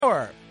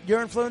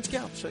your influence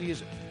counts, so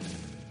use it.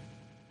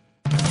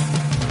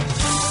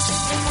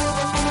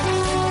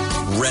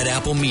 Red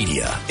Apple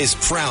Media is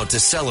proud to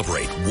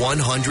celebrate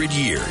 100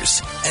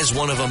 years as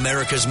one of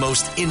America's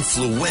most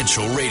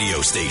influential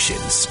radio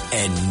stations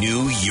and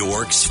New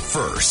York's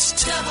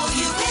first.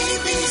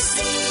 WABC.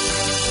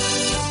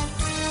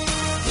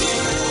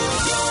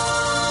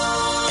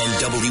 And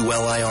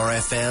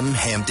WLIR-FM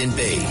Hampton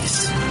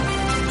Bays.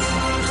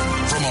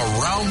 From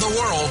around the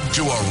world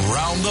to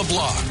around the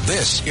block,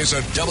 this is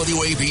a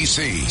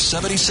WABC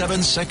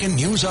 77-second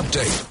news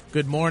update.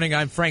 Good morning,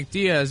 I'm Frank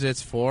Diaz.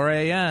 It's 4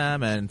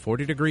 a.m. and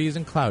 40 degrees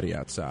and cloudy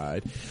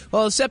outside.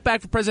 Well, a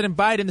setback for President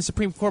Biden. The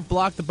Supreme Court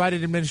blocked the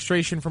Biden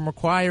administration from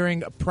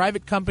requiring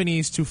private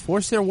companies to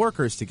force their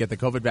workers to get the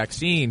COVID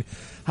vaccine.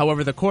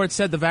 However, the court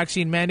said the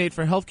vaccine mandate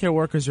for healthcare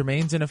workers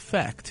remains in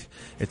effect.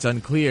 It's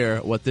unclear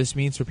what this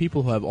means for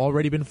people who have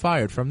already been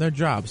fired from their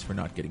jobs for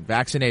not getting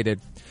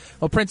vaccinated.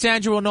 Well, Prince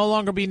Andrew will no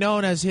longer be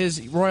known as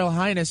His Royal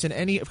Highness in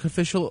any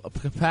official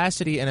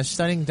capacity, and a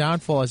stunning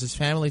downfall as his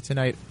family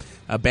tonight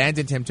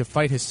abandoned him to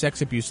fight his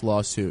sex abuse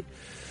lawsuit.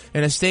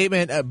 In a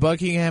statement,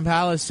 Buckingham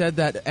Palace said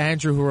that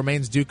Andrew, who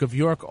remains Duke of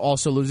York,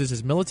 also loses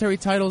his military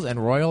titles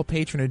and royal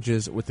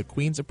patronages with the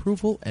Queen's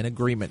approval and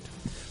agreement.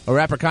 A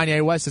rapper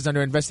Kanye West is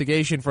under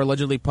investigation for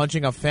allegedly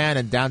punching a fan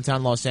in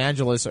downtown Los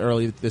Angeles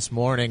early this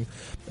morning.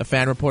 A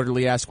fan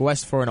reportedly asked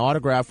West for an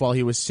autograph while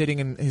he was sitting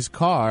in his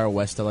car.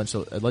 West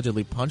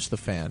allegedly punched the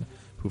fan,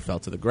 who fell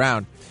to the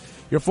ground.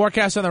 Your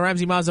forecast on the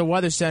Ramsey Mazda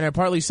Weather Center.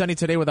 Partly sunny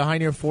today with a high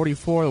near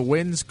 44. The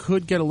winds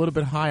could get a little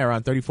bit higher,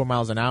 around 34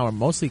 miles an hour.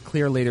 Mostly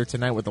clear later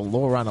tonight with a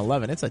low around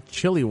 11. It's a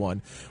chilly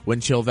one.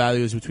 Wind chill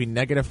value is between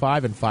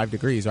 -5 and 5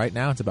 degrees. Right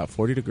now, it's about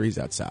 40 degrees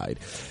outside.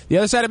 The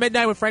Other Side of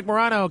Midnight with Frank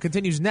Morano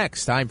continues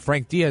next. I'm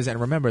Frank Diaz, and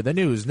remember, the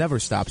news never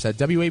stops at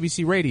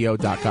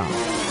WABCRadio.com.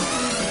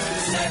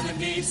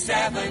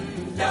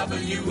 77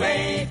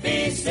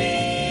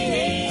 WABC.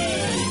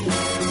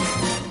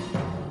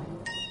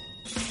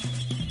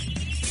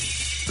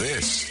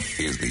 This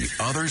is The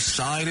Other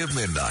Side of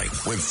Midnight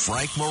with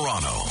Frank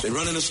Morano. They're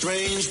running a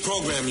strange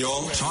program,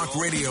 y'all. Talk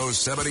Radio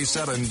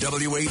 77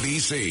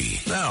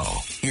 WABC.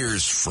 Now,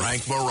 here's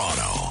Frank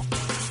Morano.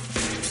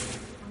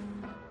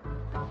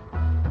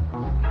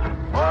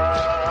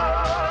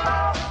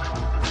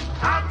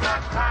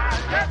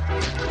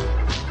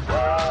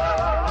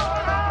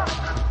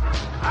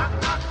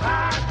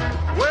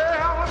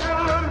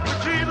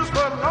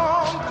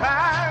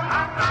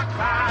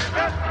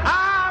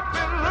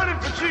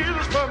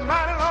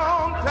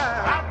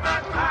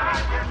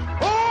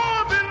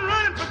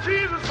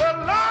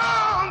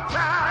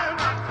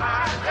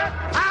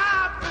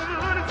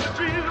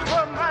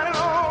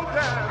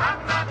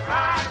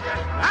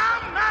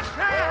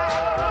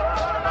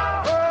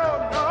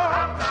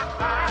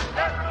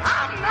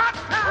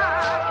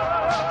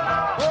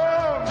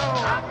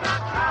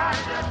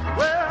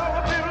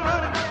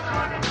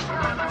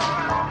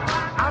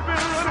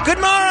 Good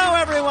morrow,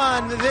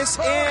 everyone. This is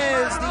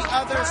The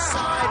Other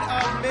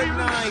Side of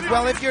Midnight.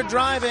 Well, if you're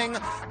driving,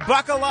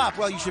 buckle up.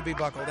 Well, you should be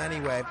buckled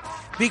anyway,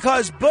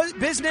 because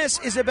business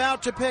is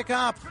about to pick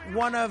up.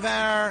 One of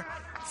our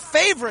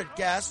favorite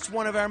guests,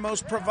 one of our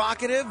most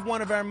provocative,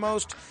 one of our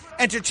most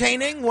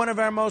entertaining, one of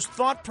our most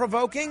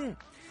thought-provoking,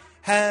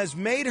 has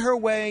made her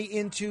way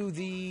into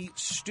the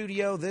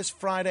studio this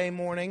Friday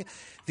morning.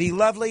 The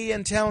lovely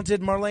and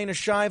talented Marlaina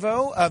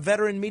Schiavo, a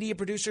veteran media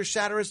producer,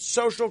 satirist,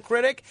 social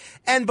critic.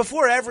 And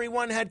before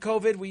everyone had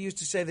COVID, we used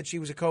to say that she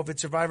was a COVID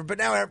survivor, but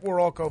now we're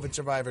all COVID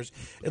survivors,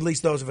 at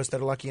least those of us that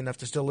are lucky enough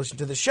to still listen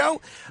to the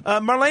show.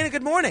 Marlaina,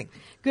 good morning.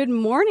 Good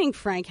morning,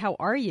 Frank. How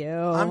are you?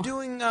 I'm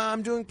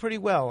doing pretty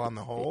well on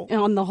the whole.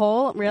 On the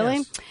whole, really?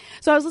 Yes.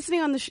 So I was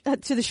listening on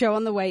to the show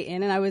on the way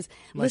in, and I was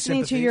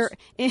listening to your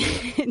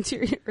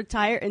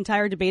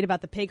entire debate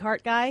about the pig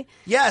heart guy.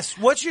 Yes.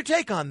 What's your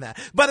take on that?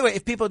 By the way,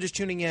 if people are just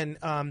tuning in,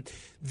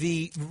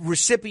 the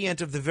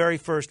recipient of the very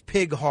first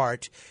pig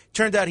heart,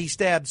 turned out he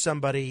stabbed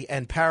somebody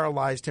and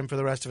paralyzed him for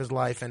the rest of his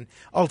life and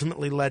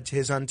ultimately led to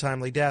his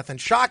untimely death.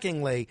 And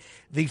shockingly,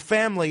 the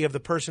family of the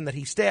person that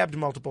he stabbed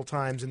multiple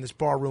times in this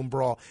barroom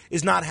brawl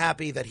is not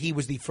happy that he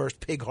was the first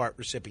pig heart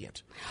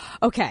recipient.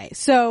 Okay,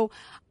 so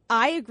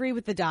I agree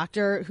with the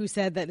doctor who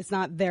said that it's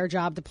not their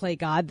job to play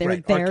God. They're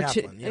right, there Art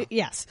Kaplan, yeah.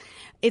 Yes,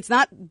 it's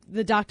not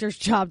the doctor's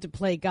job to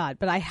play God.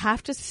 But I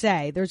have to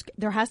say,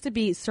 there has to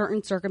be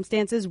certain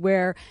circumstances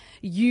where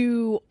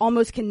you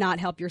almost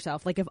cannot help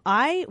yourself. Like if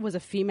I was a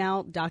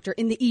female doctor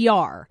in the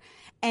ER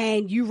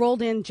and you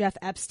rolled in Jeff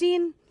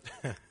Epstein,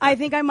 I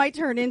think I might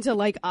turn into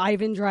like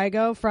Ivan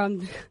Drago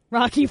from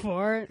Rocky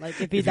IV.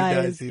 Like if he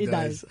dies, he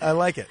dies. I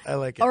like it.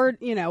 Or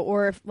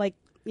or if like.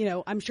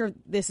 I'm sure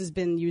this has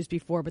been used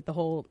before, but the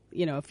whole,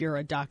 if you're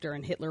a doctor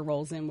and Hitler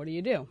rolls in, what do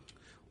you do?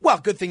 Well,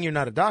 good thing you're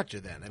not a doctor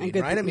then.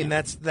 Right? I mean,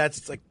 yeah.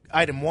 that's like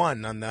item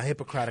one on the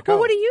Hippocratic Oath. Well,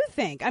 what do you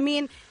think?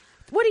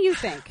 What do you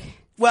think?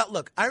 Well,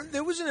 look, I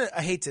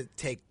hate to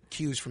take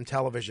cues from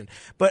television.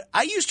 But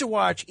I used to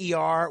watch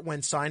ER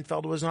when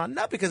Seinfeld was on,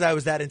 not because I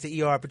was that into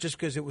ER, but just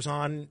because it was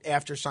on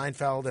after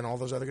Seinfeld and all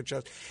those other good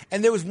shows.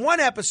 And there was one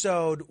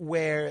episode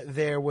where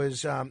there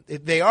was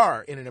they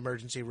are in an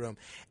emergency room,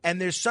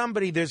 and there's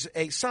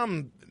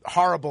some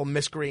horrible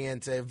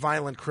miscreant, a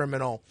violent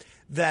criminal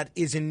that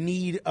is in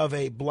need of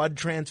a blood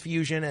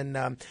transfusion,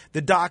 and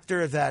the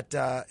doctor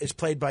that is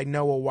played by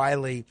Noah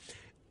Wyle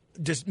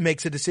just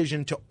makes a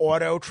decision to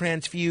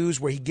auto-transfuse,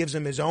 where he gives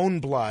him his own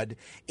blood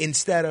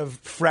instead of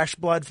fresh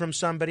blood from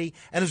somebody.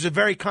 And it was a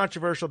very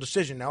controversial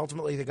decision. Now,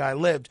 ultimately, the guy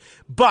lived.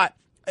 But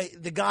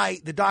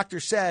the doctor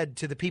said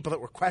to the people that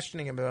were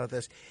questioning him about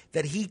this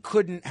that he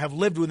couldn't have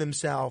lived with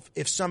himself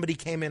if somebody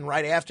came in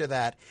right after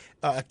that,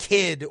 a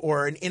kid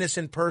or an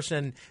innocent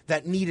person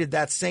that needed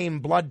that same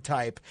blood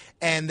type,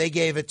 and they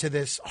gave it to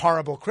this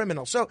horrible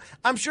criminal. So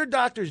I'm sure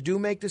doctors do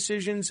make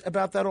decisions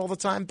about that all the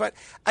time, but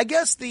I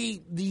guess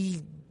the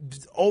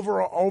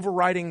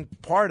overriding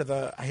part of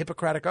the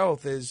Hippocratic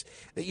Oath is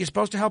that you're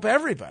supposed to help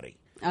everybody.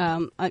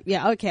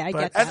 Yeah, okay, I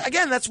get that.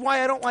 Again, that's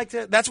why I don't like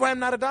to. That's why I'm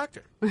not a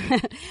doctor.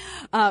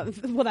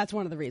 Well, that's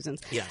one of the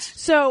reasons. Yes.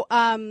 So,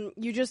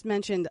 you just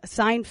mentioned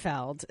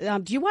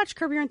Seinfeld. Do you watch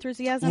Curb Your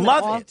Enthusiasm?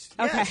 Love it.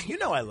 Okay. Yes, you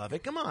know I love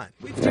it. Come on.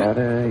 We've talked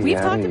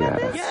about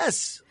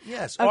this?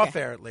 Yes. Okay. Off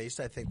air, at least.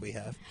 I think we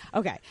have.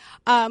 Okay.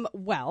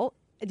 Well,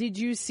 did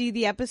you see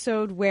the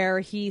episode where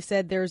he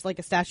said there's like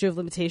a statute of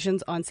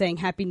limitations on saying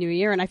Happy New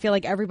Year? And I feel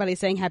like everybody's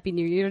saying Happy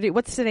New Year.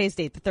 What's today's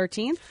date? The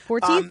 13th?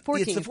 14th? 14th.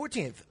 It's the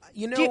 14th.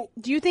 You know,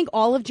 do you think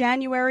all of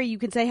January you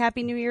can say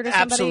Happy New Year to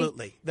somebody?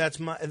 Absolutely.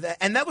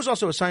 And that was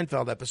also a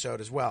Seinfeld episode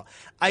as well.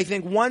 I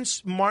think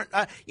once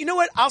Martin, you know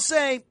what? I'll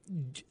say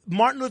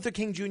Martin Luther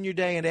King Jr.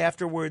 Day, and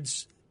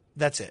afterwards,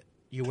 that's it.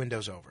 Your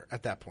window's over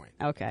at that point.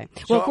 Okay.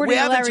 So well, according we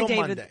to have Larry until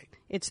David, Monday.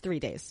 It's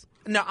 3 days.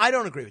 No, I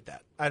don't agree with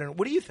that. I don't.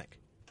 What do you think?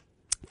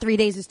 3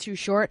 days is too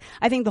short.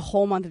 I think the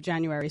whole month of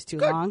January is too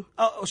long.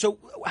 So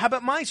how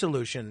about my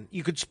solution?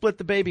 You could split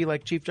the baby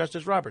like Chief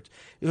Justice Roberts.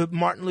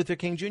 Martin Luther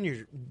King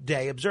Jr.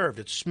 Day observed.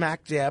 It's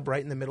smack dab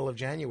right in the middle of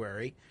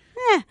January.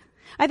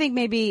 I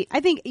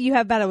think you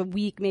have about a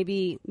week,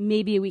 maybe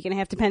a week and a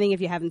half, depending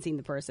if you haven't seen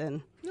the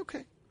person.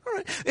 Okay. All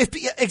right.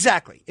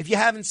 Exactly. If you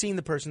haven't seen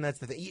the person, that's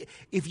the thing.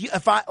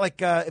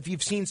 If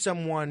you've seen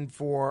someone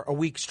for a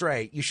week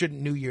straight, you shouldn't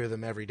New Year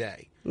them every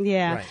day.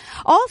 Yeah. Right.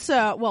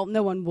 Also, well,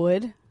 no one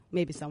would.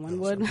 Maybe someone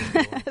would.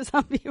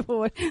 Some people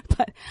would.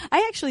 But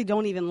I actually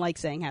don't even like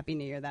saying Happy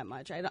New Year that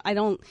much. I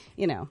don't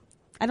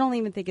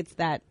even think it's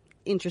that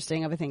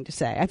interesting of a thing to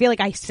say. I feel like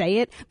I say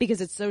it because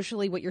it's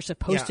socially what you're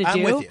supposed to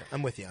do.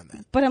 I'm with you on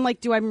that. But I'm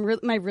like,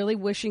 am I really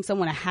wishing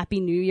someone a Happy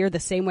New Year the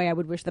same way I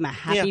would wish them a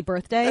happy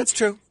birthday? That's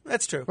true.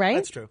 Right?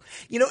 That's true.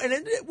 You know, and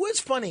it was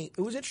funny.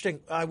 It was interesting.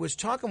 I was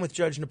talking with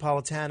Judge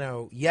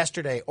Napolitano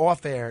yesterday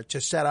off air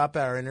to set up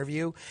our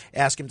interview,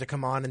 ask him to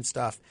come on and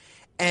stuff.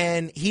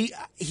 And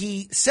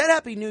he said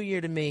Happy New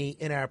Year to me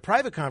in our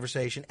private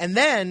conversation. And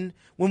then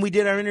when we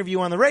did our interview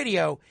on the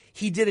radio,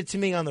 he did it to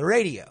me on the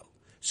radio.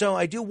 So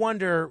I do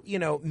wonder,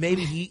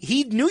 maybe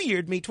he New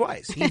Year'd me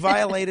twice. He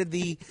violated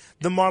the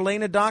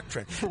Marlaina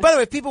doctrine. By the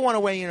way, if people want to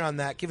weigh in on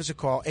that, give us a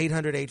call,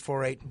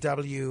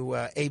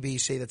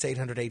 800-848-WABC. That's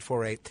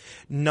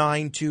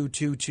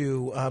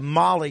 800-848-9222.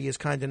 Molly is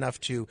kind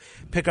enough to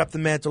pick up the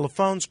mantle of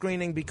phone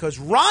screening because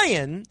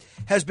Ryan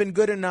has been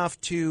good enough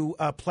to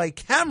play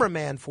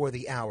cameraman for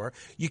the hour.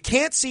 You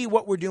can't see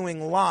what we're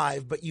doing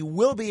live, but you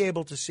will be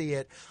able to see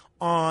it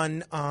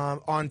on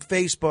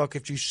Facebook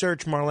if you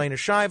search Marlaina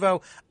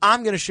Schiavo.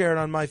 I'm going to share it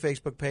on my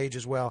Facebook page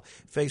as well,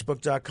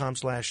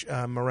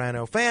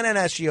 facebook.com/Morano fan. And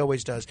as she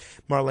always does,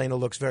 Marlaina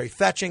looks very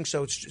fetching,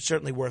 so it's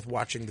certainly worth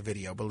watching the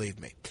video, believe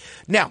me.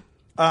 Now,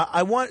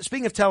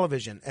 speaking of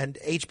television and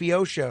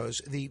HBO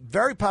shows, the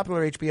very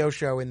popular HBO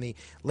show in the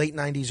late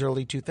 90s,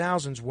 early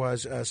 2000s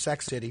was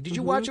Sex City. Did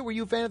you watch it? Were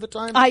you a fan at the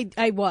time?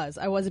 I was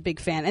a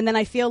big fan. And then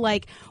I feel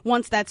like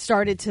once that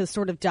started to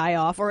sort of die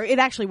off, or it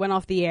actually went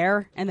off the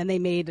air, and then they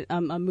made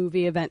a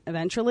movie event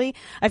eventually,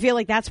 I feel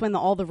like that's when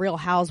all the Real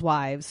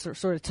Housewives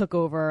sort of took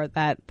over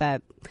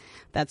that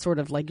sort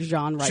of like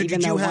genre, so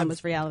even though one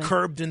was reality.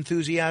 Curbed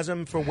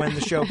enthusiasm for when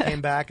the show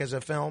came back as a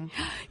film?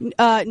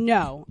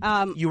 No.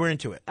 You were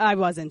into it? I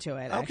was into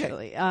it,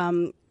 actually.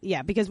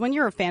 Yeah, because when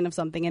you're a fan of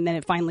something and then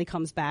it finally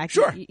comes back,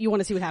 sure. you want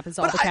to see what happens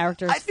to all the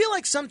characters. I feel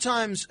like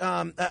sometimes,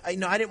 I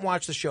didn't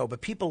watch the show,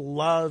 but people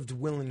loved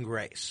Will and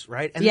Grace,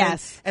 right? And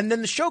yes.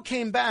 Then the show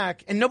came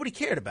back and nobody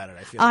cared about it,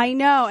 I feel I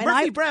know. And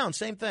Murphy Brown,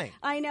 same thing.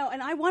 I know,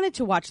 and I wanted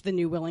to watch the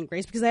new Will and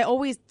Grace because I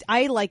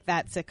like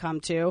that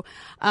sitcom too.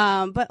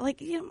 But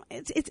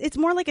it's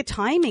more like a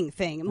timing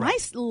thing.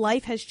 Right. My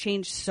life has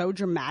changed so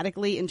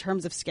dramatically in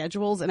terms of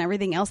schedules and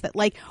everything else that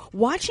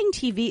watching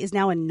TV is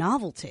now a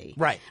novelty.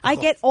 Right. I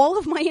get all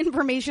of my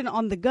information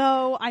on the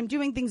go. I'm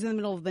doing things in the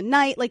middle of the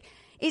night.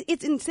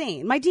 it's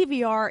insane. My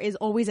DVR is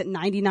always at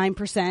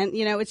 99%.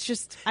 You know, it's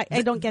just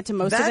I don't get to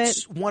most of it.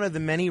 That's one of the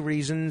many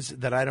reasons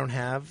that I don't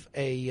have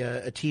a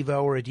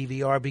TiVo or a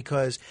DVR,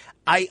 because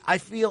I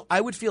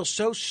would feel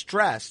so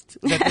stressed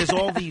that there's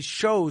all these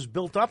shows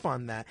built up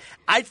on that.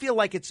 I feel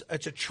like it's a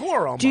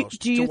chore almost.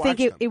 Do you think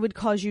it would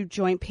cause you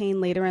joint pain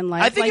later in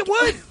life? I think it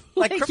would.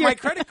 Like my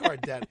credit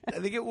card debt. I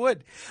think it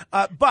would.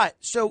 But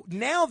so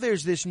now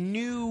there's this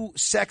new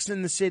Sex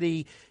and the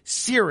City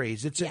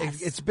series.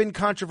 It's been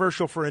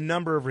controversial for a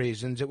number of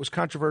reasons. It was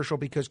controversial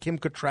because Kim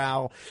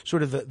Cattrall,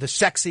 sort of the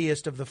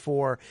sexiest of the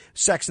four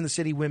Sex and the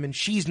City women,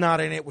 she's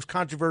not in it. It was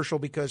controversial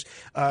because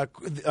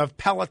of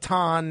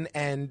Peloton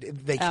and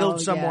they killed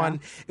someone.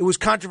 Yeah. It was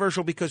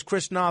controversial because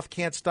Chris Noth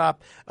can't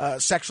stop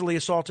sexually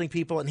assaulting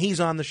people, and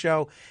he's on the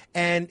show.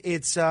 And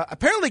it's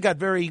apparently got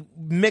very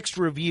mixed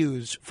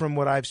reviews from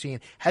what I've seen.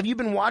 Have you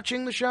been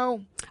watching the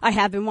show? I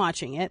have been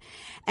watching it,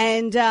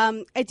 and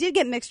I did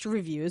get mixed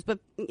reviews. But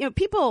you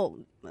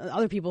know,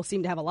 other people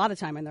seem to have a lot of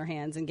time in their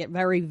hands and get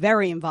very,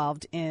 very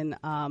involved in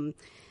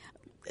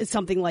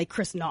something like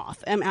Chris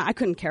Noth. I mean, I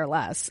couldn't care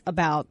less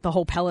about the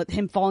whole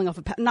him falling off.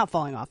 Not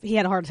falling off. He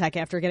had a heart attack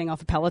after getting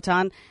off a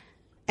Peloton.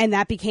 And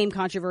that became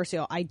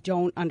controversial. I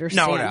don't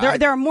understand. No,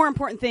 there are more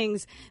important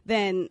things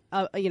than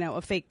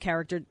a fake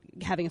character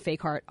having a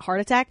fake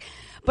heart attack.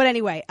 But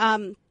anyway,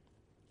 and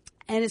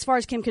as far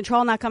as Kim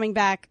Cattrall not coming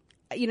back,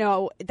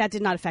 that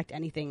did not affect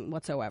anything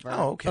whatsoever.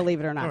 Oh, okay.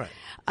 Believe it or not.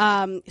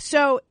 All right.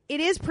 So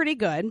it is pretty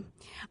good.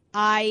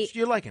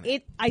 You're liking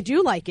it? I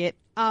do like it.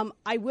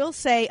 I will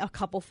say a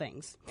couple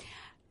things.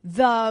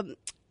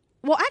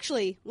 Well,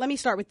 actually, let me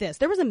start with this.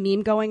 There was a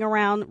meme going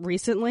around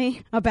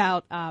recently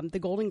about the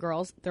Golden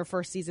Girls, their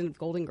first season of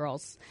Golden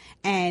Girls,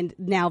 and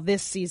now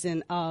this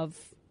season of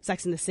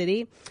Sex and the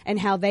City, and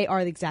how they are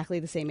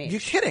exactly the same age.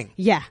 You're kidding?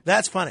 Yeah.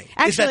 That's funny.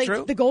 Actually, is that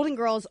true? The Golden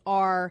Girls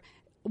are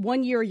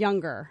 1 year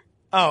younger.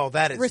 Oh,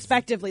 that is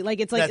respectively. Like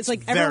it's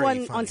like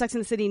everyone on Sex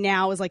and the City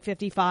now is like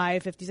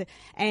 55, 56,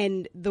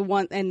 and the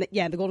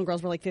Golden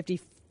Girls were like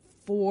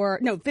 54,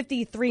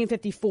 53 and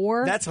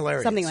 54. That's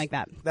hilarious. Something like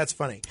that. That's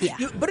funny. Yeah.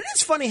 But it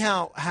is funny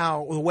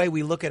how the way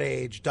we look at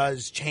age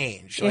does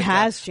change. It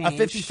has changed.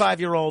 A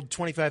 55-year-old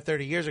 25,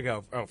 30 years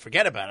ago,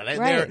 forget about it.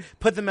 Right.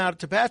 Put them out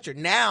to pasture.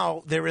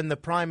 Now they're in the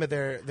prime of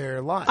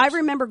their lives. I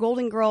remember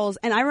Golden Girls,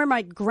 and I remember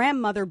my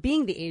grandmother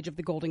being the age of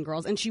the Golden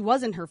Girls, and she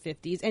was in her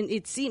 50s, and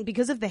it seemed,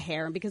 because of the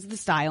hair and because of the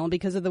style and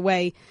because of the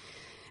way,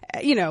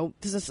 the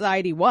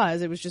society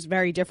was, it was just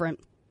very different.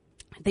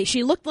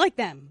 She looked like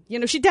them.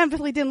 She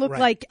definitely didn't look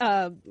like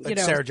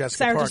Sarah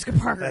Jessica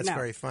Parker. That's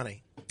very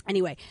funny.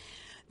 Anyway,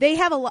 they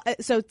have a lot.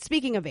 So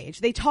speaking of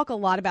age, they talk a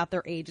lot about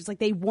their age. It's like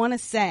they want to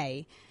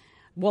say,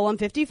 well, I'm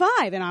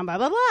 55 and I'm blah,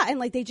 blah, blah. And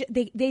like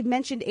they've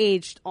mentioned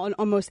age on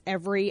almost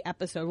every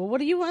episode. Well, what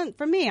do you want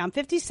from me? I'm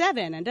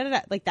 57 and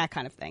da-da-da, like that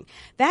kind of thing.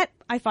 That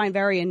I find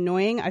very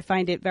annoying. I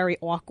find it very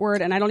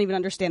awkward, and I don't even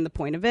understand the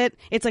point of it.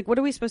 It's like, what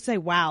are we supposed to say?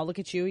 Wow, look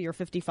at you, you're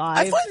 55.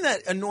 I find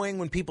that annoying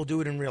when people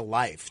do it in real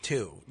life,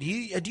 too. Do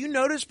you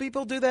notice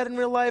people do that in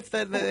real life,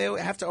 that they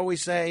have to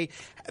always say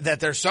that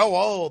they're so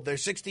old, they're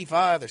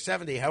 65, they're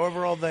 70,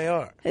 however old they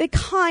are?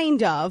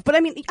 Kind of. But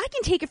I mean, I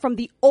can take it from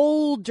the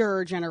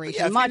older generation.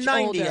 Yeah, if much you're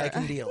 90, older. I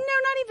can deal. No,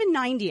 not even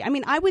 90. I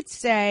mean, I would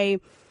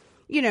say,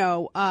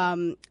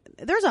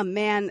 there's a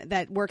man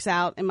that works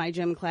out in my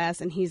gym class,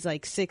 and he's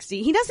like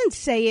 60. He doesn't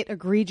say it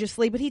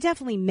egregiously, but he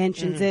definitely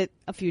mentions it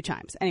a few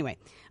times. Anyway,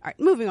 all right,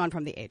 moving on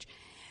from the age.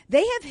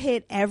 They have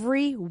hit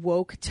every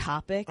woke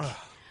topic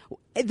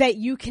that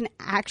you can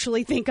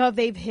actually think of.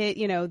 They've hit,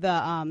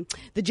 the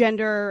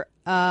gender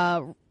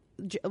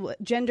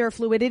gender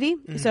fluidity.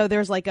 Mm-hmm. So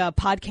there's like a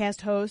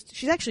podcast host.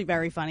 She's actually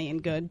very funny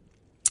and good.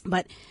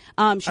 But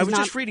I was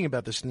just reading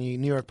about this in the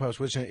New York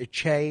Post. Wasn't it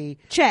Che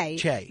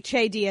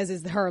Diaz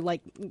is her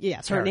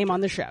her name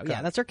on the show.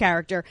 Yeah, that's her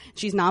character.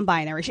 She's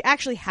non-binary. She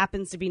actually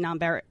happens to be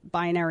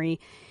non-binary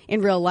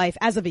in real life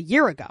as of a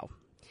year ago.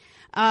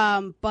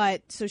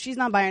 But so she's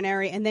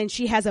non-binary, and then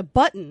she has a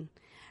button,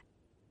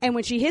 and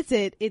when she hits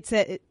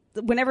it,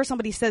 whenever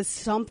somebody says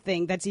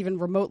something that's even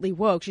remotely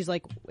woke, she's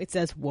like, it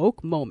says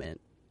woke moment.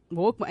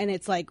 And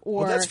it's like,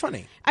 or that's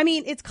funny. I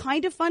mean, it's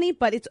kind of funny,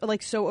 but it's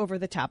like so over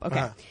the top.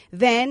 Okay.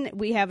 Then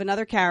we have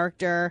another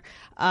character,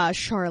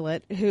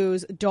 Charlotte,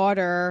 whose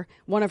daughter,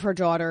 one of her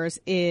daughters,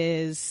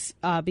 is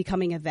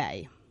becoming a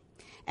they,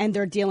 and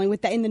they're dealing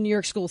with that in the New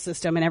York school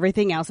system and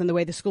everything else, and the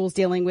way the school's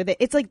dealing with it.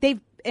 It's like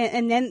they've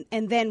and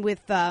then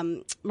with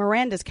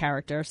Miranda's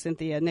character,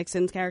 Cynthia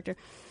Nixon's character,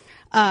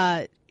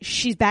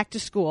 she's back to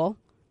school,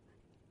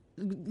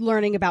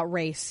 learning about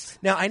race.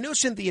 Now, I know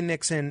Cynthia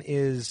Nixon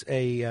is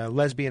a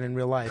lesbian in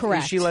real life.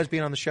 Correct. Is she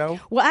lesbian on the show?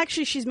 Well,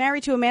 actually, she's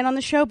married to a man on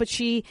the show, but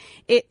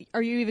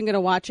are you even going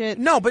to watch it?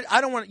 No, but I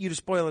don't want you to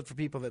spoil it for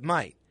people that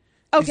might.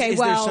 Okay, is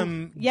there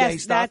some gay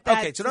stuff?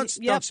 Okay, so don't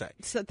say.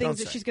 So things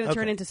that she's going to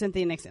turn into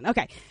Cynthia Nixon.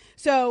 Okay,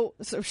 so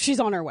she's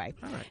on her way.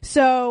 All right.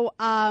 So,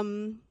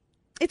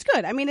 it's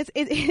good. I mean,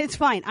 it's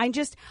fine.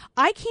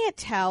 I can't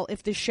tell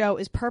if the show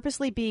is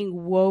purposely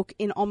being woke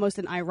in almost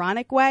an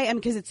ironic way,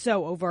 because it's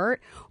so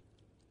overt,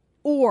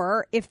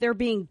 or if they're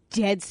being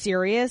dead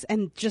serious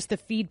and just the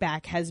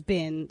feedback has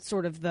been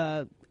sort of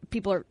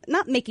people are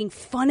not making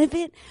fun of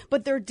it,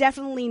 but they're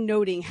definitely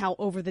noting how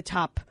over the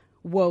top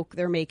woke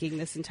they're making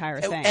this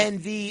entire thing.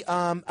 And the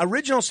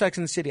original Sex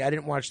and the City, I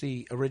didn't watch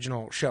the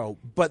original show,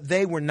 but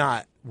they were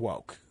not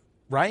woke,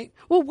 right?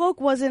 Well, woke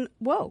wasn't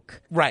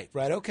woke. Right,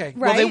 okay. Right?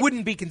 Well, they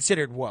wouldn't be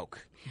considered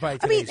woke by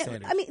today's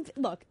standards. I mean,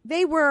 look,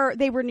 they were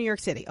New York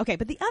City. Okay,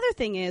 but the other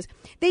thing is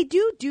they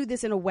do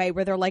this in a way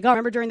where they're like, oh,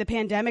 remember during the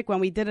pandemic when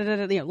we did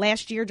it,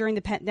 last year during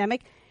the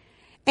pandemic?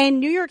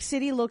 And New York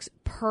City looks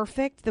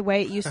perfect the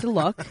way it used to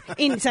look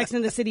in Sex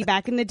and the City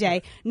back in the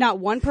day. Not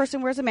one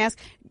person wears a mask.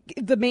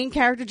 The main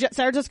character,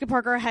 Sarah Jessica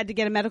Parker, had to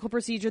get a medical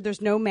procedure. There's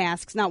no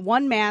masks. Not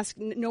one mask.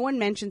 No one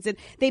mentions it.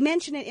 They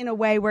mention it in a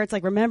way where it's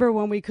like, remember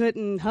when we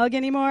couldn't hug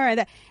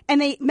anymore?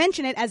 And they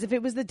mention it as if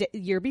it was the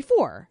year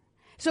before.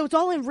 So it's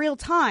all in real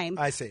time.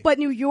 I see. But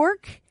New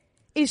York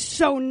is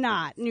so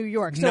not New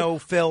York. So, no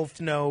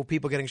filth, no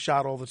people getting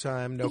shot all the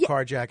time, no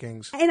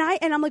carjackings. And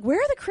I'm like,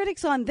 where are the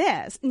critics on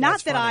this? Not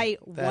That's that funny.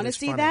 I want to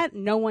see that.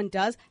 No one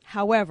does.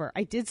 However,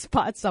 I did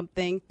spot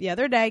something the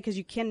other day because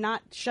you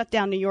cannot shut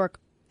down New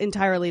York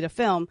entirely to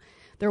film.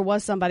 There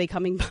was somebody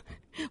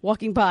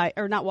walking by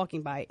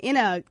in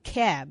a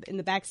cab in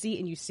the back seat,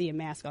 and you see a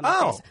mask on their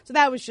face. So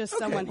that was just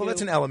someone. Well, who,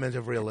 that's an element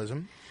of realism.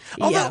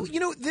 Although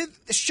the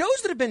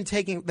shows that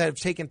have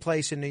taken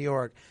place in New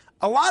York,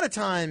 a lot of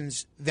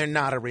times they're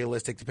not a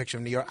realistic depiction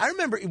of New York. I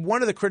remember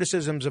one of the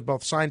criticisms of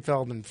both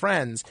Seinfeld and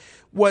Friends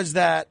was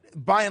that,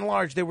 by and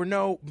large, there were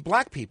no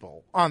black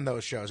people on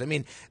those shows. I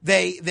mean,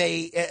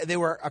 there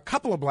were a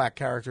couple of black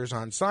characters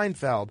on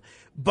Seinfeld,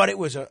 but it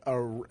was a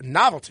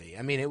novelty.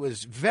 I mean, it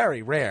was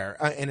very rare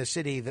in a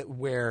city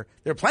where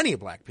there are plenty of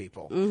black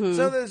people. Mm-hmm.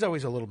 So there's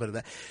always a little bit of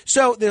that.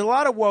 So there's a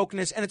lot of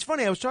wokeness. And it's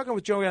funny, I was talking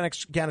with Joe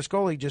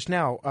Ganiscoli just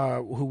now,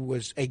 who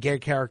was a gay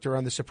character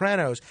on The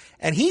Sopranos,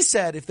 and he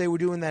said if they were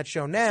doing that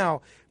show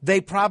now, they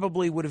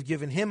probably would have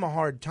given him a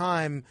hard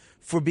time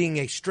for being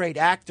a straight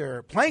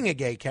actor playing a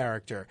gay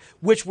character,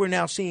 which we're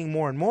now seeing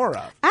more and more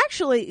of.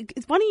 Actually,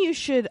 it's funny you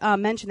should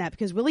mention that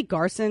because Willie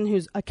Garson,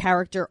 who's a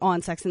character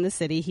on Sex and the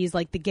City, he's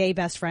like the gay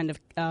best friend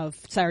of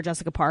Sarah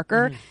Jessica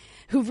Parker,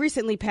 who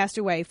recently passed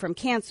away from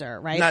cancer,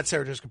 right? Not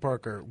Sarah Jessica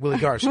Parker, Willie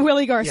Garson.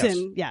 Willie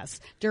Garson,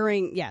 yes.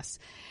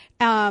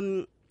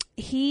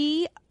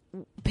 He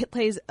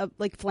plays a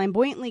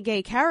flamboyantly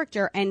gay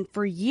character, and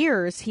for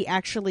years he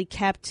actually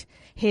kept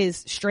his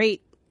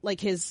straight,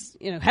 his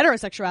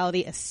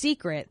heterosexuality a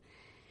secret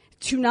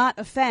to not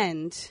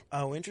offend.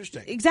 Oh,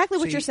 interesting. Exactly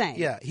what you're saying.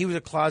 Yeah, he was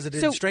a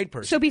closeted straight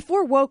person. So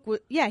before woke,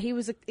 he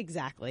was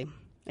exactly.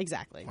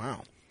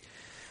 Wow.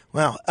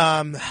 Well,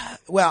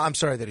 I'm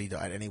sorry that he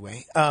died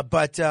anyway.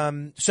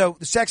 So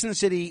the Sex and the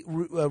City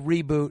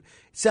reboot, it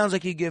sounds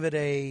like you give it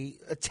a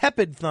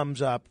tepid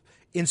thumbs up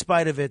in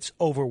spite of its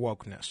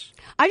over-wokeness.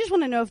 I just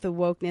want to know if the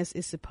wokeness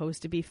is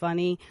supposed to be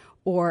funny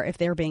or if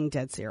they're being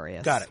dead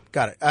serious. Got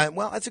it.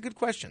 Well, that's a good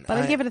question. But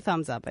I give it a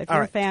thumbs up. If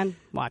you're a fan,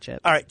 watch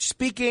it. All right.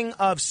 Speaking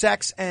of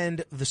sex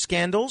and the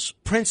scandals,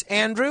 Prince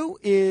Andrew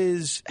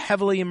is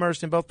heavily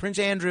immersed in both. Prince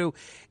Andrew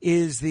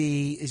is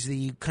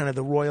the kind of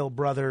the royal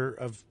brother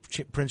of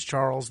Prince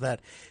Charles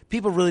that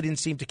people really didn't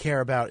seem to care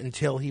about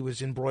until he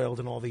was embroiled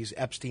in all these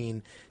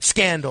Epstein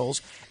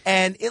scandals.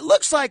 And it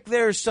looks like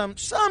there's some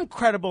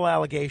credible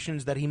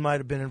allegations that he might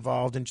have been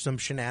involved in some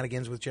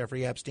shenanigans with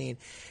Jeffrey Epstein.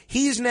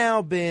 He's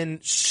now been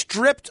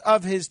stripped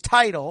of his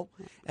title,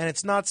 and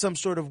it's not some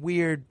sort of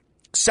weird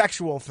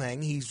sexual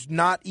thing. He's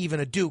not even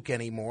a duke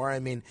anymore. I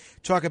mean,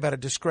 talk about a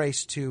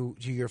disgrace to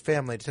your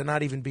family to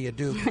not even be a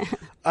duke.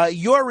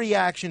 Your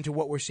reaction to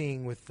what we're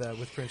seeing with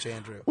Prince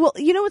Andrew? Well,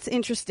 you know what's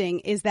interesting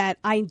is that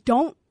I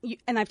don't,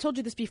 and I've told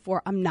you this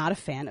before, I'm not a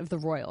fan of the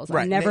royals.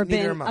 Right. I've never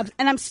Neither been, am I.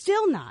 and I'm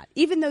still not.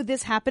 Even though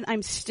this happened,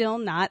 I'm still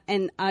not.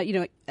 And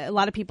a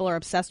lot of people are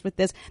obsessed with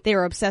this. They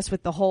are obsessed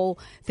with the whole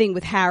thing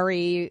with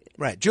Harry.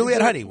 Right.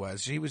 Juliette Huddy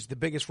was. She was the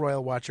biggest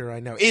royal watcher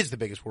I know. Is the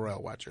biggest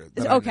royal watcher.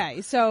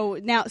 Okay. So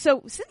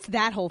since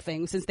that whole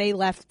thing, since they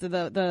left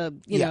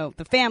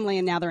the family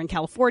and now they're in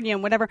California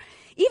and whatever,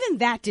 even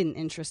that didn't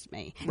interest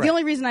me. Right. The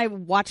only reason I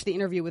watched the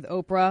interview with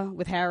Oprah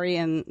with Harry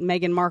and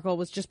Meghan Markle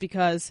was just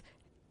because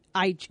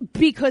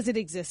it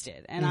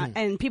existed and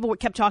and people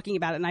kept talking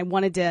about it and I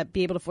wanted to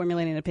be able to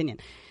formulate an opinion.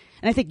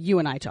 And I think you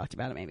and I talked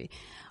about it maybe.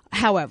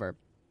 However,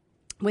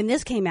 when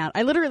this came out,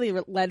 I literally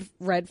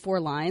read 4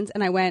 lines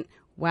and I went,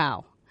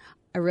 wow,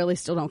 I really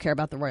still don't care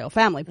about the royal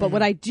family. But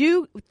what I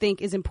do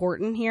think is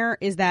important here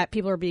is that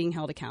people are being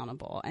held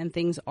accountable and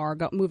things are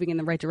moving in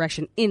the right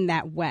direction in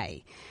that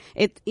way.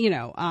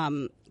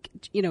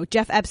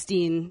 Jeff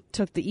Epstein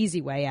took the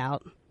easy way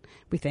out,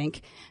 we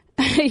think.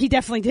 He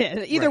definitely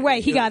did. Either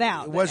way, he got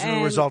out. It wasn't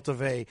a result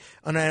of an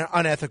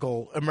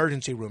unethical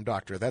emergency room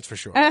doctor, that's for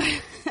sure.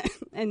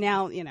 And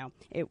now,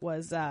 it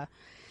was... now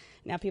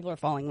people are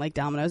falling like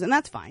dominoes, and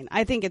that's fine.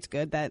 I think it's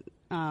good that...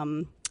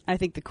 I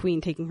think the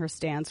Queen taking her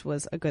stance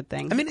was a good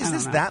thing. I mean, is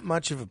this that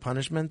much of a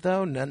punishment,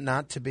 though,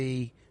 not to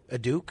be a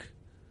duke?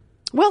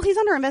 Well, he's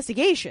under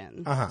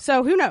investigation,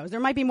 so who knows? There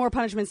might be more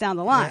punishments down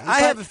the line.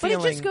 I have a feeling,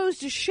 but it just goes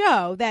to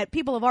show that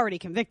people have already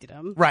convicted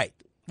him. Right.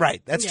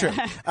 That's true.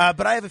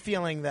 But I have a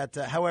feeling that,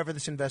 however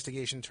this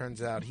investigation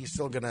turns out, he's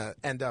still going to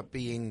end up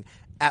being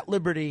at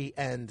liberty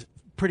and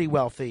pretty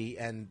wealthy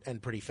and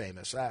pretty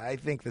famous. I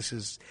think this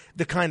is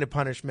the kind of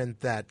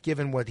punishment that,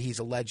 given what he's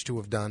alleged to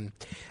have done,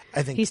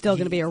 I think he's still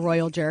going to be a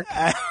royal jerk.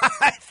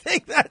 I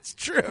think that's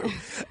true.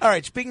 All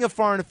right, speaking of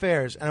foreign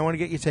affairs, and I want to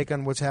get your take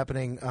on what's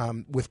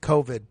happening with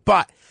COVID,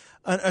 but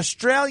an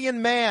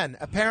Australian man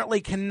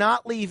apparently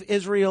cannot leave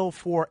Israel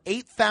for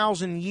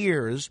 8,000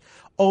 years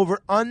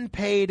over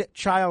unpaid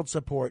child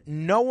support.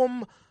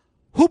 Noam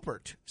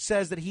Houpert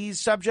says that he's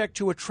subject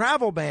to a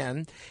travel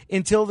ban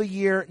until the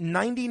year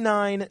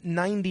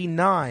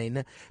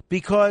 9999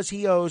 because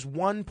he owes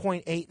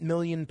 1.8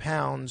 million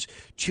pounds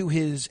to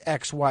his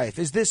ex-wife.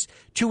 Is this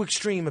too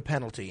extreme a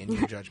penalty in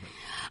your judgment?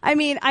 I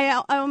mean,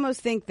 I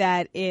almost think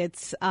that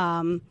it's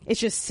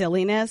just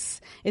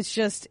silliness.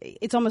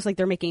 It's almost like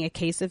they're making a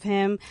case of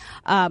him.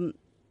 When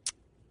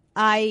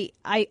I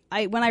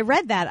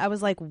read that, I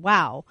was like,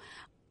 wow.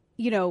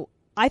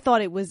 I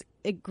thought it was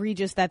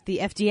egregious that the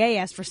FDA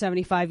asked for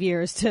 75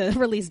 years to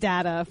release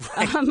data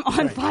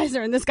on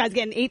Pfizer, and this guy's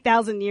getting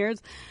 8,000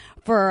 years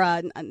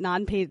for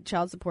non-paid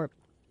child support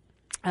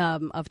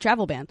of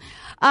travel ban.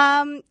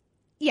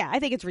 Yeah, I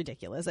think it's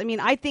ridiculous. I mean,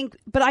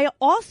 but I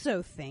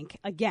also think,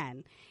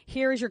 again,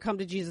 here is your come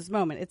to Jesus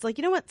moment. It's like,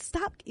 you know what?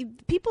 Stop.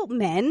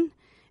 Men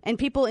and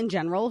people in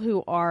general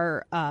who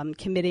are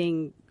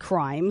committing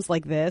crimes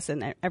like this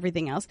and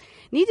everything else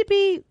need to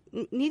be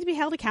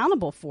held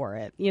accountable for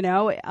it,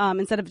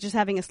 instead of just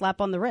having a slap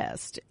on the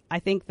wrist. I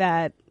think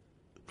that,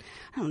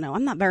 I don't know,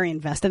 I'm not very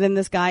invested in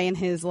this guy and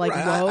his woes.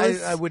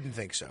 I wouldn't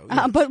think so.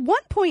 Yeah. But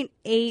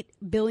 1.8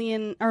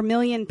 billion or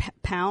million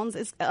pounds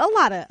is a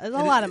lot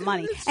of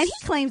money, and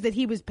he claims that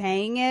he was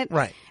paying it,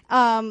 right?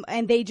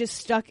 And they just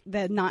stuck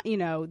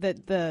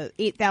the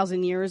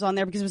 8,000 years on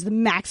there because it was the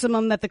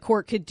maximum that the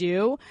court could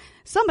do.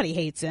 Somebody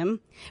hates him.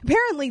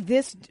 Apparently,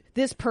 this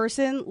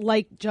person,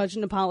 like Judge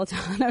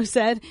Napolitano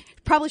said,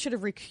 probably should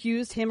have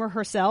recused him or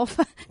herself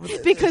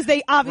because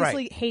they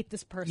obviously hate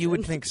this person. You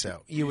would think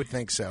so.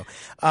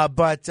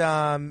 But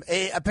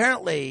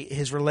apparently,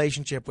 his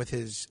relationship with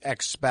his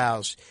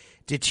ex-spouse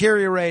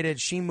deteriorated.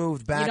 She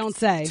moved back. You don't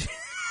say.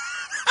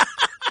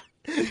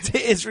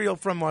 To Israel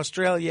from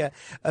Australia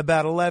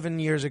about 11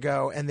 years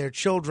ago, and their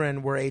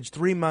children were aged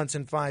 3 months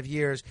and 5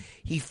 years.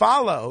 He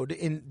followed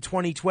in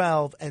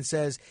 2012 and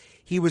says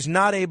he was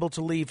not able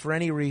to leave for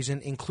any reason,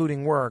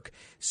 including work,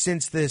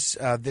 since this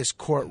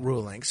court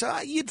ruling. So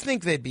you'd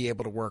think they'd be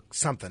able to work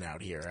something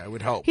out here, I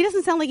would hope. He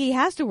doesn't sound like he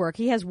has to work.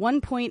 He has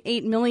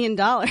 $1.8 million.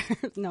 No,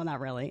 not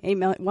really.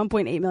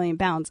 1.8 million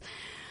pounds.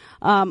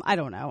 I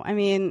don't know. I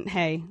mean,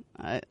 hey,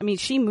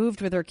 she moved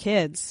with her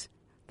kids.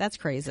 That's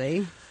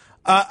crazy.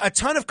 A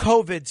ton of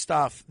COVID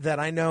stuff that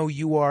I know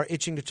you are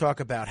itching to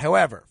talk about.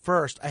 However,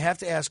 first, I have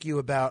to ask you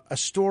about a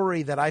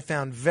story that I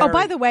found very... Oh,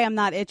 by the way, I'm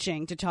not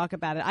itching to talk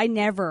about it. I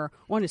never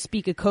want to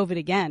speak of COVID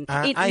again.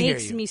 It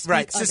makes me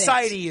speak of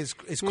Society is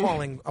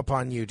calling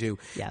upon you to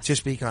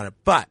speak on it.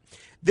 But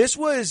this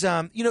was,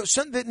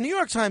 the New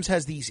York Times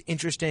has these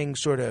interesting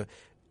sort of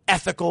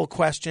ethical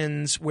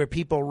questions where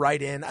people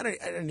write in. I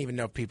don't even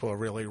know if people are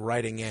really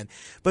writing in,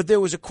 but there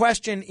was a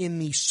question in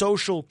the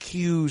social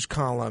cues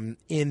column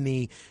in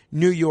the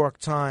New York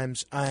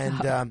Times,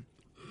 and I'm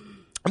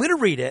going to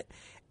read it,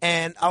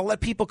 and I'll let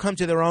people come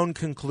to their own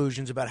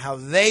conclusions about how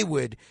they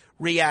would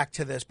react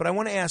to this. But I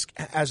want to ask,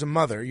 as a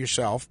mother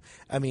yourself,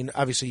 I mean,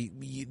 obviously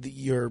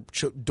your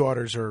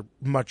daughters are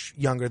much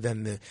younger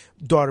than the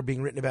daughter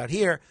being written about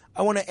here.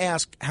 I want to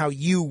ask how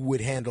you would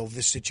handle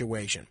this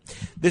situation.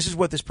 This is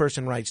what this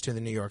person writes to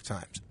the New York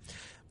Times.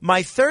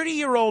 My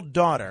 30-year-old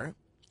daughter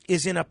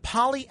is in a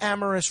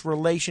polyamorous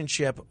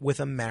relationship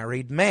with a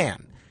married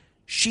man.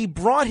 She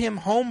brought him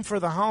home for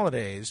the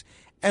holidays,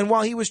 and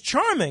while he was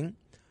charming,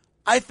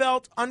 I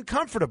felt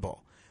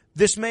uncomfortable.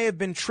 This may have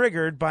been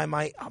triggered by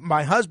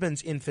my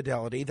husband's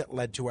infidelity that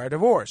led to our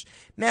divorce.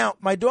 Now,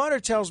 my daughter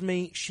tells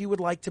me she would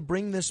like to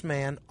bring this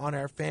man on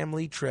our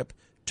family trip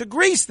to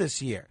Greece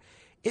this year.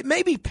 It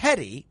may be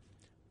petty,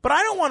 but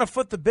I don't want to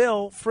foot the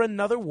bill for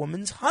another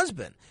woman's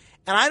husband.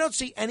 And I don't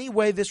see any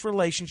way this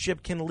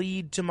relationship can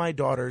lead to my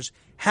daughter's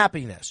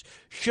happiness.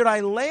 Should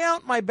I lay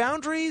out my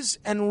boundaries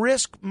and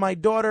risk my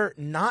daughter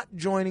not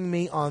joining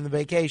me on the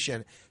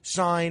vacation?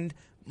 Signed,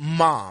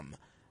 Mom.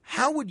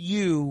 How would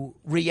you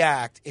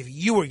react if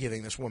you were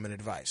giving this woman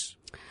advice?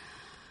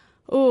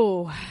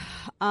 Oh,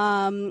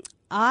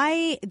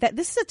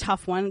 this is a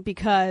tough one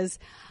because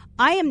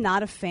I am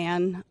not a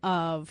fan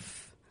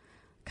of,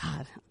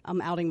 God,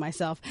 I'm outing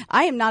myself.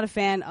 I am not a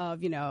fan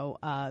of,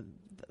 the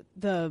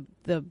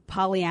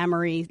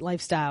polyamory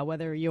lifestyle,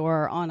 whether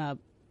you're on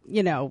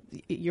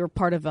you're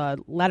part of a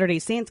Latter-day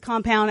Saints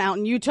compound out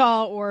in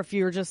Utah, or if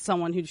you're just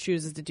someone who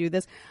chooses to do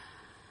this.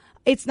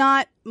 It's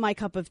not my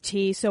cup of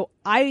tea, so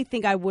I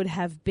think I would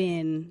have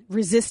been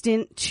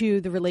resistant to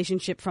the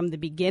relationship from the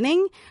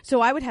beginning.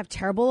 So I would have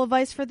terrible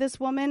advice for this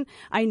woman.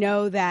 I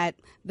know that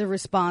the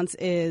response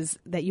is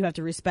that you have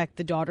to respect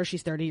the daughter.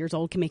 She's 30 years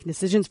old, can make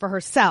decisions for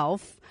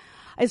herself.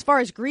 As far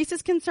as Greece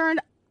is concerned,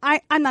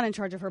 I'm not in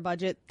charge of her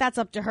budget. That's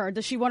up to her.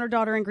 Does she want her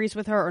daughter in Greece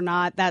with her or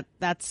not?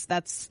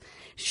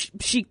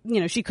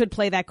 She could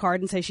play that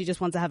card and say she just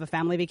wants to have a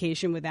family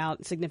vacation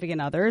without significant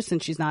others,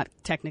 since she's not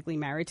technically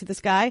married to this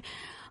guy.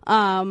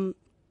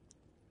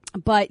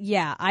 But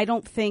yeah, I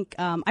don't think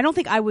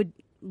I would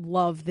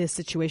love this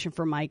situation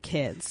for my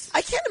kids.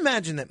 I can't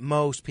imagine that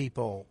most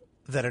people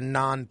that are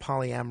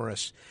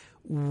non-polyamorous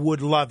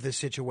would love this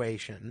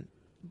situation.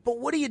 But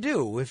what do you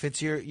do if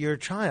it's your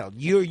child?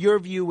 Your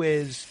view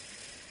is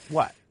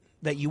what?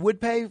 That you would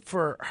pay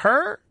for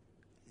her,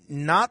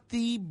 not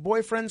the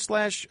boyfriend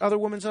 / other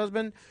woman's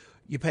husband?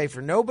 You pay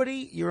for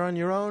nobody. You're on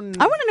your own.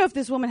 I want to know if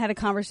this woman had a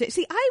conversation.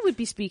 See, I would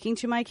be speaking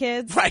to my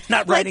kids, right?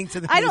 Not writing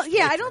to the. I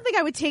don't think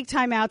I would take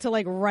time out to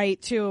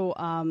write to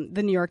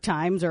the New York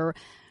Times or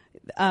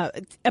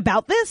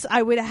about this.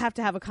 I would have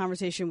to have a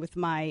conversation with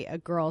my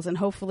girls, and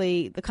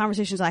hopefully, the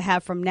conversations I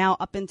have from now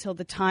up until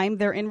the time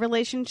they're in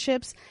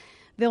relationships,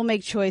 they'll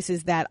make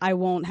choices that I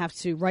won't have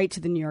to write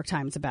to the New York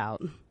Times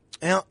about.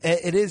 Well,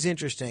 it is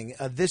interesting.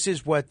 This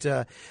is what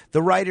the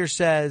writer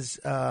says,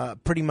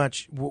 pretty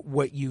much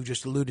what you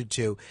just alluded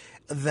to,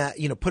 that,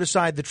 put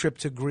aside the trip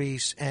to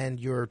Greece and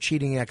your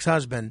cheating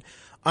ex-husband.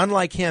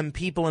 Unlike him,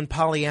 people in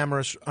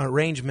polyamorous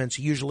arrangements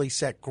usually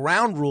set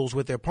ground rules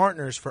with their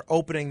partners for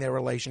opening their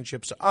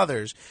relationships to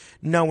others.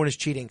 No one is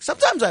cheating.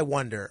 Sometimes I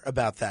wonder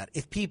about that.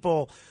 If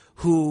people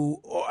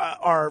who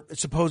are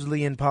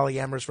supposedly in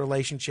polyamorous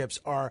relationships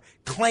are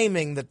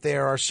claiming that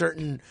there are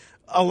certain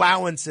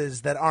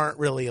allowances that aren't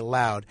really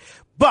allowed.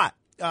 But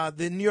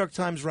the New York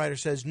Times writer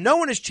says, no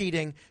one is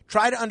cheating.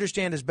 Try to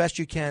understand as best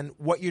you can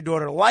what your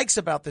daughter likes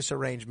about this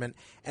arrangement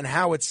and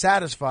how it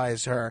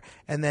satisfies her.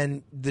 And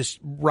then this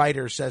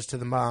writer says to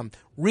the mom,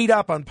 read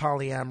up on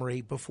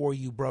polyamory before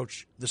you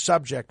broach the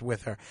subject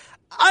with her.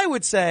 I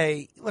would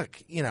say, look,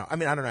 I don't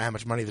know how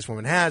much money this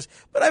woman has,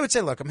 but I would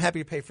say, look, I'm happy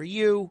to pay for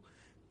you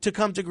to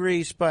come to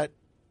Greece, but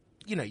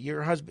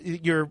your husband,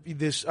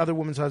 this other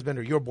woman's husband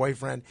or your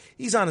boyfriend,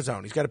 he's on his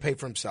own. He's got to pay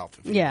for himself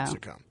if he wants to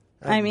come.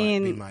 That might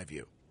be my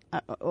view.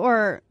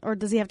 Or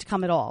does he have to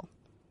come at all?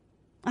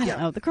 I don't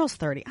know. The girl's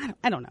 30.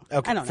 I don't know.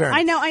 Okay, I don't know. fair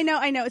I know.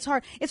 It's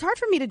hard. It's hard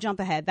for me to jump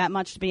ahead that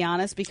much, to be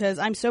honest, because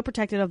I'm so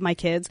protective of my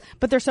kids,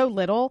 but they're so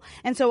little,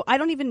 and so I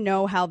don't even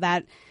know how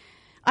that.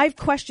 I've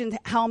questioned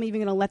how I'm even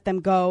going to let them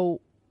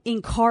go in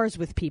cars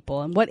with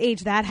people and what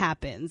age that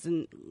happens.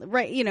 And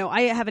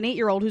I have an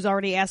 8-year-old who's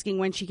already asking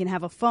when she can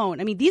have a phone.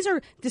 I mean, these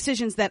are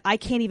decisions that I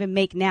can't even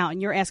make now,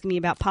 and you're asking me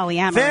about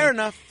polyamory. Fair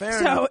enough.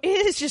 So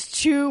it is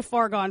just too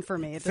far gone for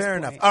me at this point. Fair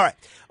enough. All right.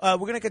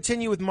 We're going to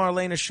continue with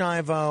Marlaina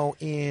Schiavo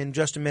in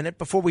just a minute.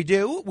 Before we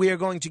do, we are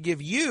going to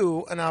give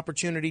you an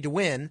opportunity to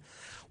win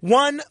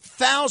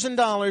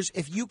 $1,000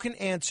 if you can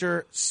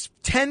answer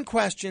 10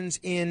 questions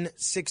in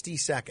 60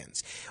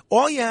 seconds.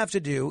 All you have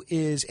to do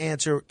is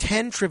answer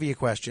 10 trivia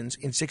questions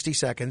in 60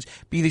 seconds.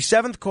 Be the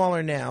 7th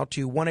caller now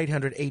to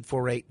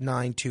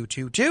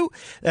 1-800-848-9222.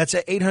 That's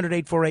at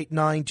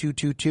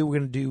 800-848-9222. We're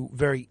going to do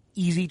very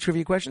easy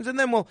trivia questions, and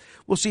then we'll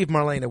see if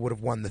Marlaina would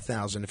have won the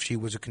 $1,000 if she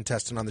was a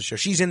contestant on the show.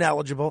 She's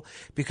ineligible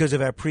because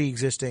of our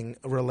pre-existing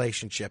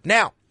relationship.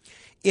 Now,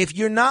 if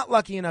you're not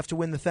lucky enough to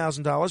win the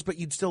 $1,000, but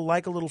you'd still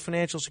like a little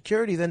financial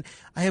security, then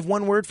I have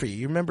one word for you.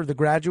 You remember The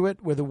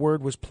Graduate, where the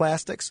word was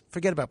plastics?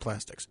 Forget about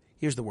plastics.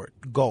 Here's the word: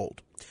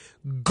 gold.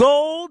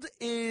 Gold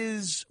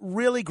is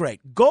really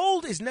great.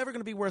 Gold is never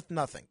going to be worth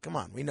nothing. Come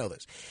on, we know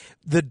this.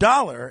 The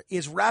dollar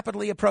is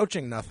rapidly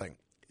approaching nothing.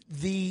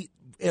 The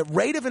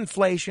rate of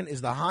inflation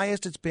is the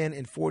highest it's been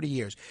in 40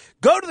 years.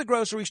 Go to the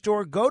grocery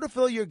store, go to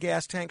fill your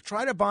gas tank,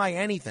 try to buy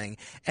anything,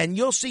 and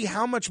you'll see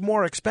how much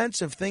more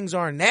expensive things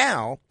are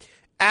now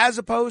as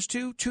opposed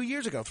to 2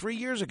 years ago, 3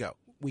 years ago.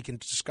 We can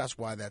discuss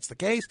why that's the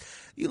case.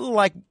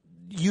 Like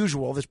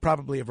usual, there's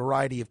probably a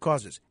variety of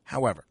causes.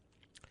 However,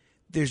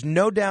 there's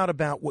no doubt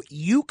about what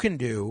you can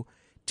do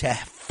to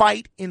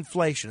fight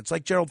inflation. It's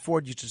like Gerald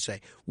Ford used to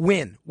say,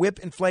 whip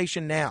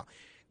inflation now.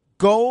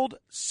 Gold,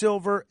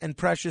 silver, and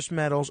precious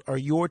metals are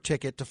your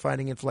ticket to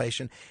fighting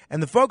inflation.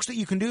 And the folks that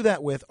you can do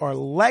that with are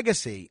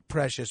Legacy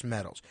Precious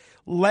Metals.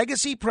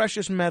 Legacy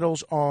Precious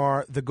Metals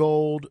are the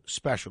gold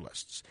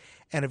specialists.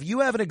 And if you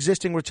have an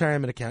existing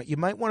retirement account, you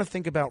might want to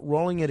think about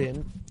rolling it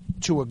in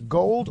to a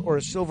gold or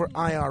a silver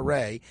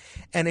IRA.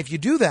 And if you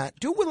do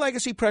that, do it with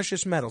Legacy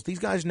Precious Metals. These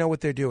guys know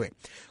what they're doing.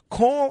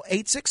 Call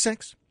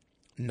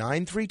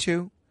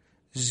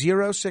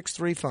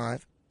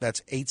 866-932-0635.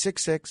 That's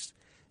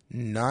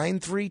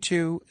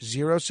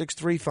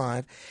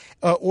 866-932-0635,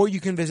 or you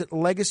can visit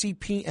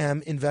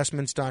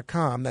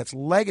LegacyPMInvestments.com. That's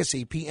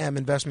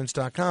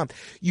LegacyPMInvestments.com.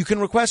 You can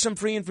request some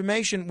free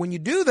information. When you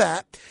do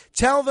that,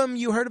 tell them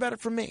you heard about it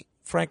from me,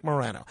 Frank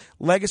Morano.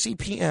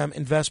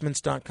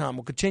 LegacyPMInvestments.com.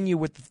 We'll continue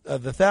with the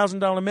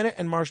 $1,000 Minute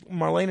and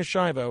Marlaina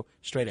Schiavo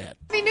straight ahead.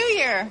 Happy New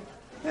Year.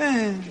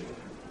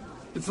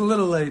 It's a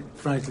little late,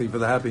 frankly, for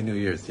the Happy New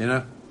Year's, you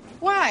know?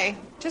 Why?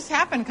 Just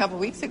happened a couple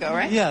weeks ago,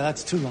 right? Yeah,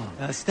 that's too long.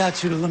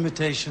 Statute of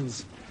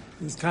limitations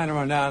is kind of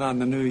run out on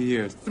the New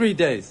Year's. 3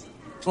 days.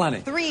 Plenty.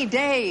 3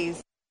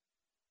 days.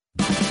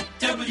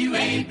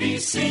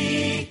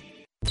 WABC.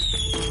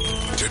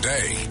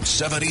 Today,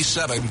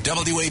 77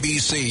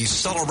 WABC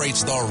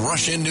celebrates the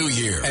Russian New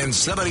Year, and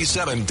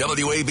 77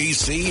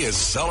 WABC is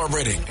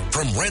celebrating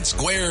from Red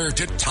Square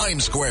to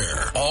Times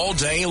Square all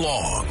day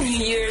long. New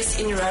Year's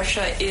in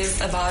Russia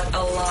is about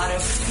a lot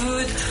of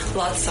food,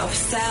 lots of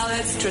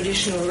salads,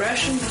 traditional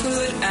Russian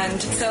food,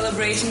 and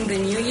celebrating the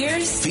New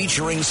Year's.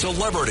 Featuring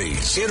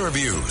celebrities,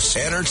 interviews,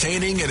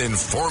 entertaining and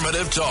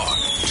informative talk.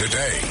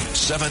 Today,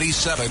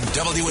 77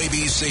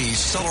 WABC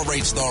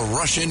celebrates the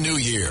Russian New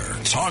Year.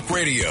 Talk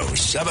Radio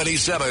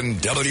 77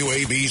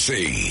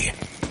 WABC.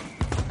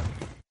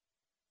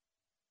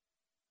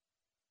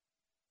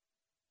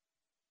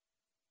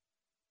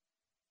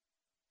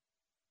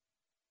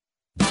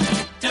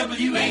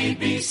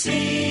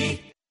 WABC.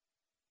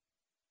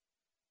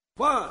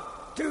 1,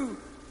 2,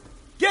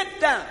 get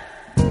down.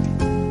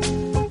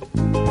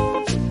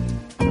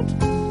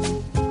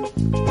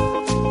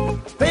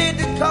 Paid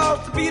the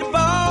cost to be the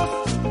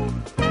boss.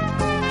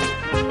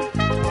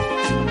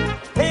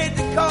 Paid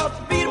the cost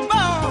to be the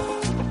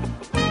boss.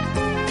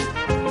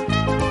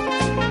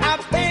 I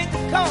paid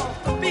the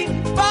cost to be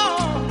the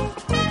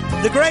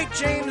boss. The great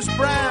James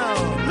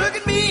Brown. Look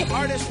at me.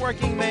 Hardest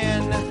working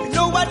man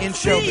in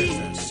show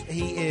business.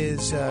 He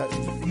is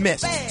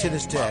missed to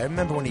this day. I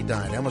remember when he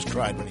died. I almost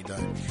cried when he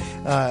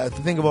died.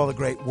 Think of all the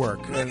great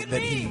work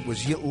that he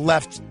was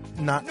left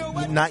not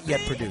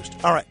yet produced.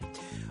 All right.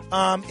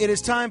 It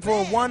is time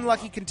for one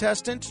lucky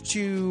contestant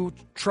to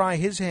try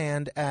his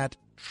hand at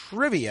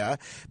trivia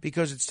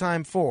because it's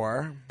time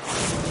for...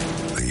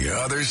 The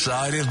Other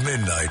Side of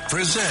Midnight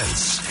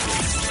presents...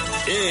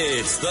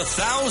 It's the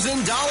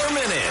 $1,000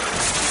 Minute.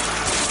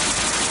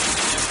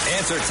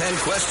 Answer 10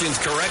 questions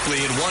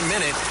correctly in 1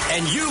 minute,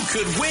 and you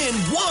could win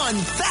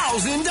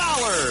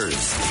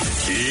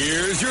 $1,000.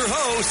 Here's your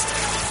host,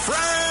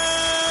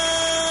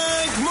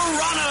 Frank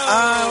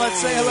Morano.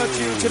 Let's say hello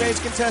to today's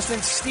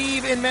contestant,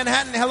 Steve in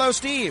Manhattan. Hello,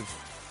 Steve.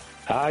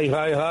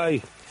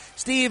 Hi.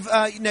 Steve,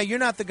 now you're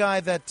not the guy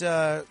that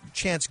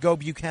chants "Go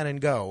Buchanan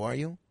Go," are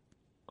you?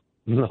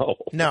 No.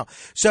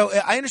 So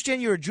I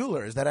understand you're a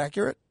jeweler. Is that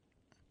accurate?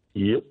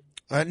 Yep.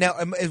 Now,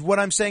 is what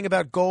I'm saying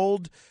about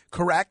gold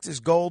correct? Is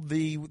gold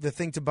the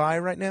thing to buy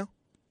right now?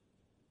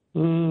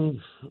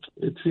 It's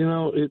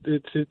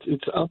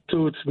it's up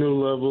to its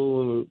new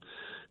level, and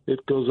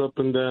it goes up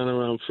and down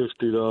around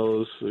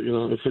 $50.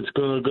 If it's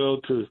going to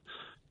go to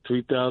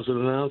 3,000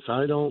 an ounce,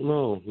 I don't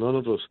know. None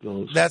of us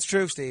knows. That's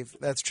true, Steve.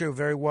 That's true.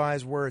 Very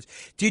wise words.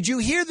 Did you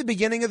hear the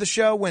beginning of the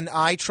show when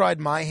I tried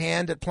my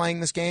hand at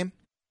playing this game?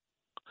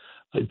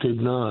 I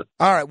did not.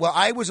 All right. Well,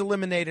 I was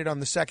eliminated on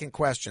the second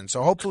question,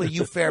 so hopefully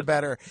you fare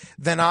better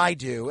than I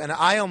do. And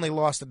I only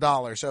lost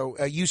 $1, so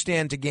you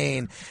stand to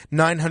gain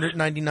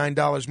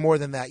 $999 more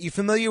than that. You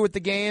familiar with the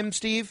game,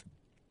 Steve?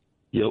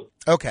 Yep.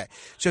 Okay.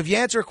 So if you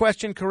answer a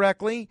question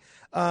correctly,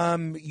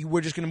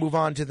 we're just going to move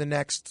on to the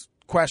next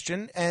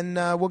question, and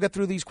we'll get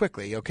through these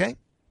quickly, okay?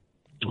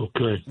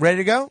 Okay. Ready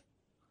to go?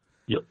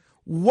 Yep.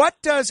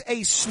 What does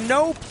a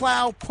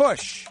snowplow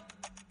push?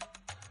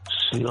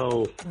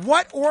 Snow.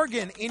 What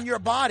organ in your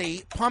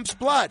body pumps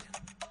blood?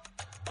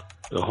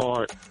 The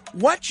heart.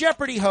 What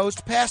Jeopardy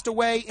host passed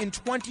away in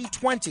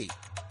 2020?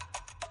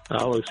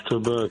 Alex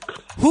Trebek.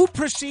 Who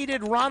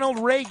preceded Ronald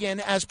Reagan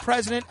as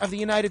President of the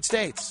United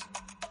States?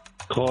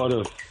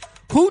 Carter.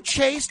 Who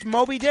chased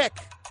Moby Dick?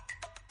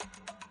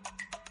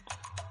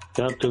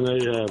 Captain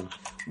Ahab.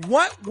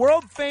 What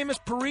world-famous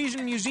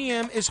Parisian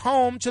museum is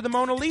home to the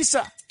Mona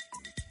Lisa?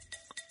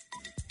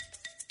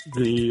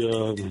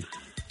 The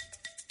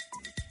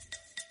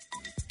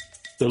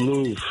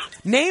Louvre.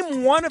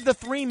 Name one of the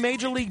 3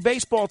 Major League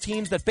Baseball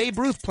teams that Babe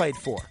Ruth played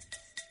for.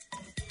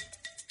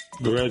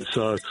 The Red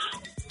Sox.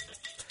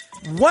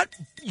 What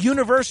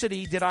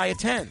university did I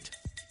attend?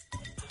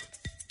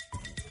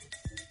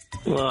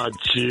 Oh,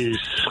 jeez.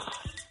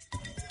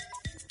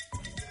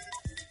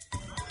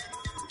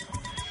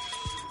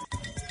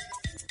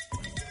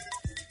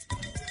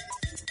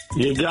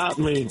 You got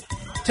me.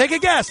 Take a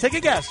guess.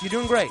 You're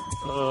doing great.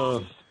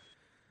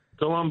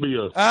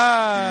 Columbia.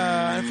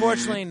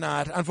 Unfortunately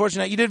not.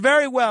 You did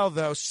very well,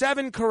 though.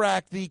 7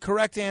 correct. The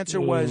correct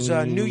answer was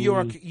New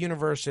York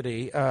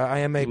University. I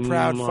am a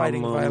proud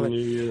fighting violet.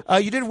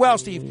 You did well,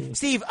 Steve.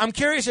 Steve, I'm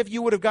curious if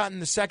you would have gotten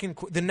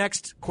the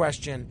next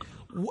question.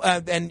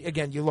 And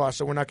again, you lost,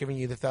 so we're not giving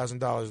you the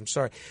 $1,000. I'm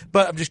sorry.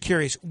 But I'm just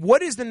curious.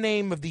 What is the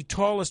name of the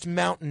tallest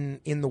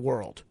mountain in the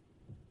world?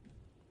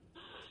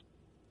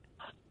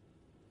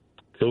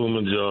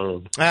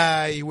 Kilimanjaro.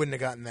 You wouldn't have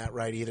gotten that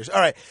right either.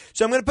 All right,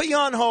 so I'm going to put you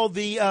on hold.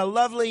 The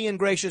lovely and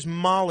gracious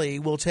Molly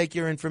will take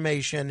your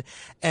information,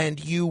 and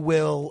you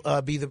will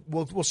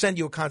we'll send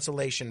you a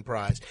consolation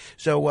prize.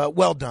 So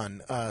well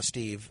done,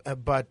 Steve.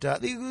 But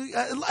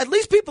at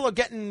least people are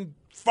getting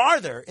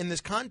farther in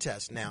this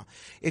contest now.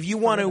 If you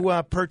want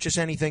to purchase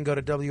anything, go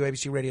to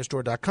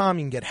WABCRadiostore.com.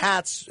 You can get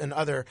hats and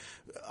other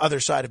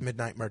side of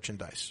midnight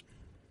merchandise.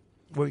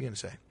 What were you going to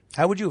say?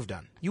 How would you have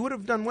done? You would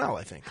have done well,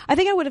 I think. I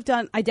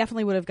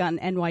definitely would have gotten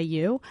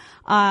NYU.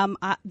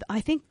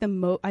 I think I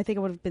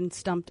would have been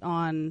stumped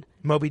on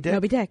Moby Dick.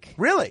 Moby Dick.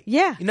 Really?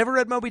 Yeah. You never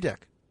read Moby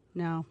Dick?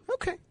 No.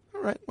 Okay.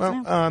 All right.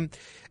 Well,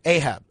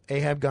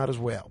 Ahab got his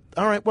whale.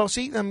 All right. Well,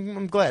 see,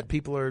 I'm glad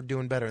people are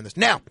doing better in this.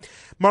 Now,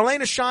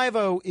 Marlaina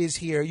Schiavo is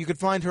here. You could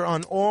find her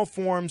on all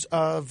forms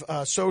of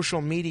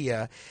social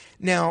media.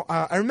 Now,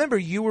 I remember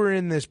you were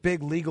in this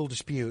big legal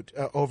dispute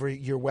over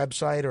your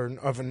website or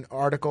of an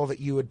article that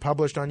you had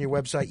published on your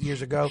website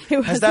years ago.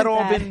 Has that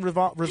all been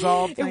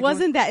resolved? It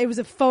wasn't that. It was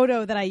a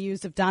photo that I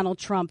used of Donald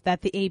Trump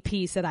that the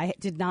AP said I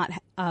did not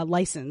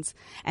license.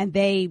 And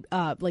they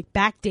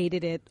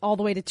backdated it all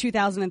the way to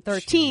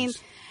 2013.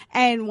 Jeez.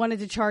 And wanted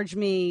to charge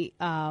me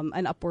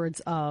an upwards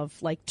of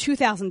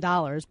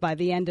 $2,000 by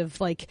the end of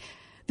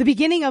the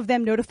beginning of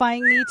them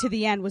notifying me to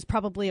the end was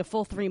probably a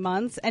full 3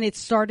 months, and it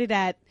started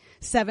at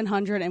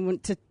 $700 and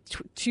went to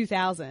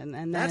 $2,000, and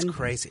then that's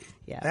crazy.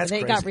 Yeah,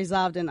 they got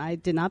resolved, and I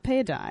did not pay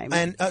a dime.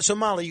 And so,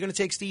 Molly, you're going to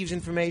take Steve's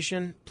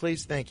information,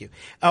 please. Thank you.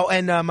 Oh,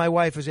 and my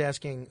wife was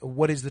asking,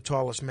 what is the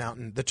tallest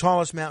mountain? The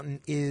tallest mountain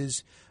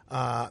is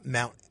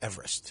Mount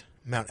Everest.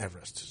 Mount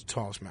Everest is the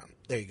tallest mountain.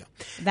 There you go.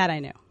 That I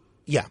knew.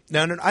 Yeah.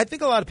 No. I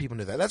think a lot of people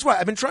knew that. That's why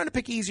I've been trying to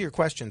pick easier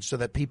questions so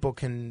that people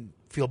can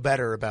feel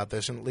better about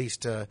this and at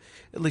least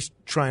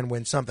try and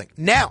win something.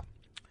 Now,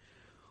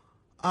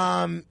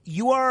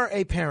 you are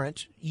a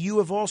parent. You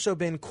have also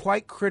been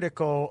quite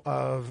critical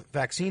of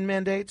vaccine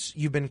mandates.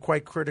 You've been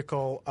quite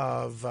critical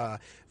of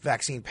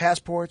vaccine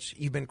passports.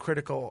 You've been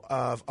critical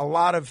of a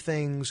lot of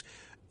things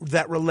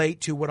that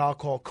relate to what I'll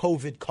call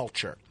COVID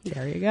culture.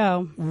 There you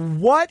go.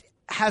 What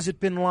has it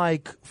been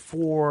like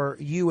for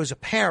you as a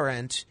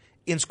parent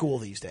in school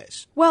these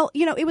days? Well,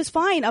 it was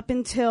fine up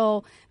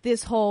until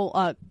this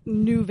whole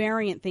new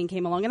variant thing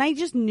came along. And I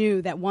just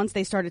knew that once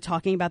they started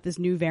talking about this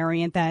new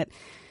variant that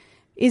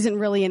isn't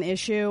really an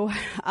issue,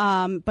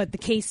 but the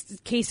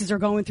cases are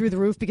going through the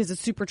roof because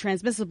it's super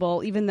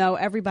transmissible, even though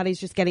everybody's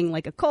just getting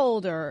a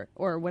cold or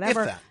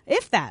whatever.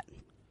 If that.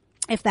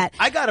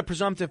 I got a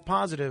presumptive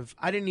positive.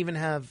 I didn't even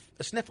have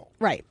a sniffle.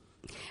 Right.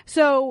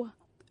 So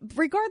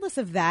regardless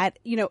of that,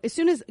 as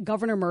soon as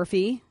Governor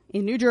Murphy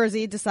in New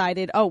Jersey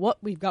decided,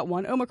 we've got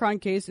one Omicron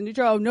case in New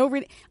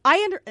Jersey.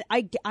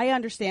 I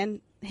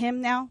understand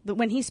him now. That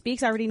when he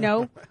speaks, I already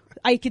know.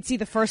 I could see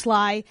the first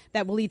lie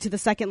that will lead to the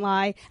second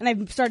lie, and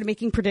I've started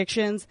making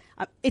predictions.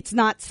 It's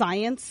not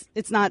science.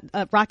 It's not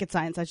rocket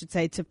science, I should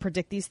say, to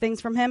predict these things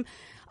from him.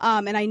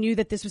 And I knew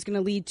that this was going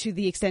to lead to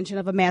the extension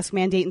of a mask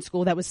mandate in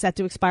school that was set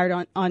to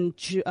expire on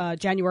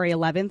January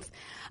 11th.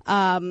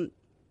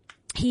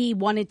 He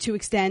wanted to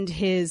extend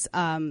his,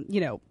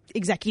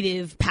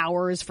 executive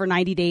powers for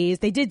 90 days.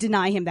 They did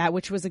deny him that,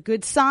 which was a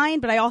good sign,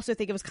 but I also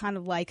think it was kind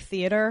of like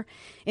theater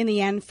in the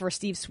end for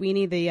Steve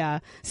Sweeney,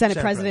 the Senate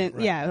president,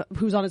 right.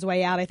 Who's on his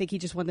way out. I think he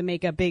just wanted to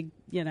make a big,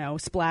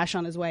 splash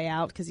on his way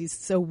out because he's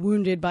so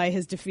wounded by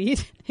his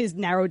defeat, his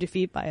narrow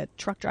defeat by a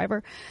truck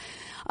driver.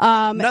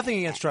 Nothing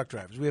against truck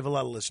drivers. We have a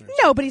lot of listeners.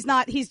 No, but he's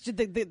not. He's the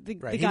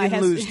right. guy. He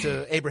didn't lose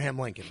to Abraham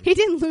Lincoln. He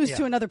didn't lose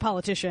to another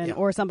politician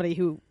or somebody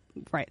who.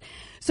 Right.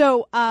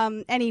 So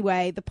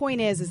anyway, the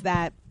point is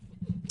that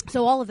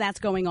so all of that's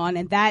going on,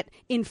 and that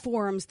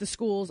informs the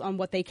schools on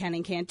what they can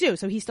and can't do.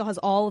 So he still has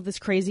all of this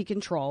crazy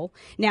control.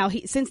 Now,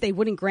 since they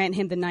wouldn't grant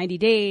him the 90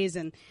 days,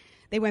 and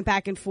they went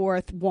back and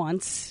forth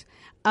once,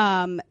 he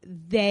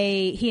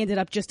ended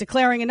up just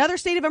declaring another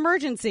state of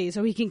emergency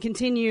so he can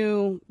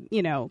continue,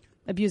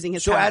 abusing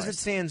his powers. So as it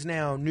stands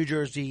now, New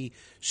Jersey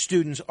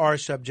students are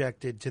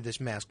subjected to this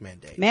mask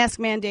mandate. Mask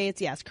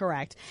mandates, yes,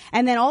 correct.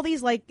 And then all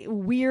these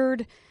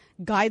weird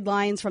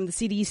guidelines from the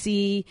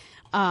CDC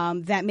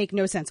that make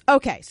no sense.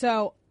 Okay,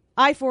 so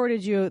I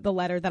forwarded you the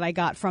letter that I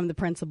got from the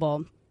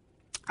principal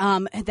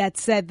that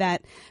said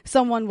that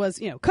someone was,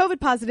 COVID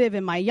positive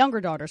in my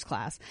younger daughter's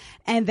class,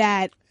 and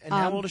that. And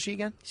how old is she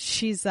again?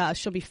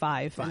 She'll be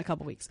five in a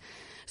couple weeks.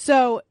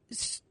 So,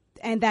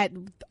 and that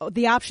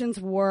the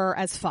options were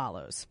as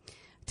follows: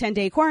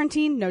 10-day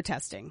quarantine, no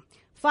testing.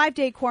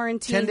 5-day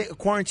quarantine. 10-day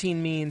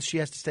quarantine means she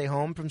has to stay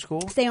home from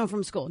school? Stay home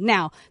from school.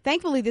 Now,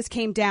 thankfully, this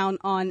came down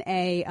on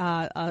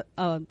a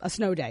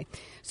snow day.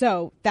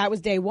 So that was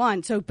day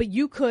one. So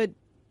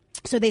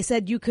they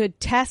said you could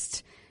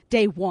test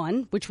day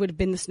 1, which would have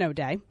been the snow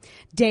day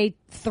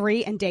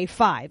 3, and day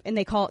 5. And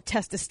they call it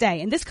test to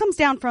stay. And this comes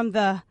down from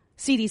the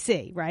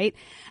CDC, right?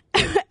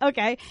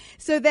 Okay.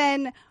 So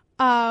then,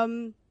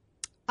 and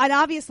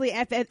obviously,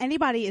 if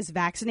anybody is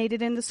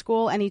vaccinated in the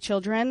school, any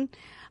children,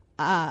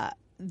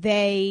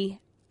 they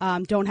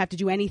don't have to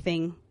do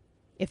anything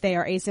if they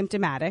are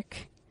asymptomatic,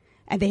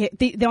 and they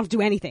don't have to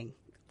do anything.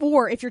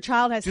 Or if your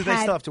child has they still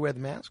have to wear the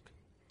mask?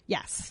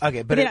 Yes.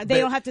 Okay, but they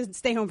don't have to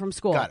stay home from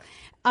school. Got it.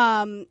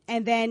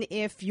 And then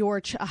if your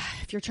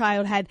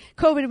child had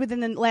COVID within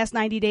the last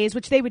 90 days,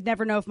 which they would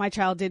never know if my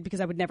child did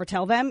because I would never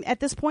tell them at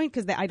this point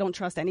because I don't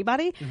trust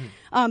anybody,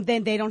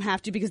 then they don't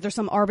have to because there's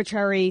some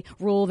arbitrary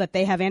rule that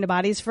they have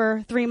antibodies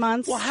for 3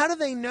 months. Well, how do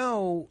they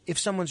know if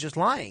someone's just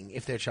lying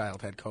if their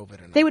child had COVID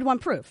or not? They would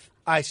want proof.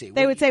 I see.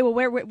 They would say, well,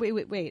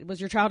 wait,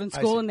 was your child in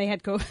school and they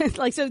had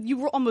COVID? So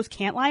you almost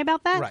can't lie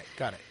about that. Right,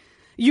 got it.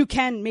 You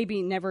can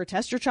maybe never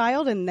test your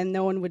child and then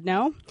no one would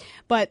know.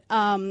 But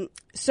or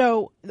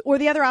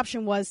the other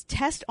option was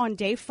test on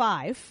day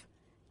 5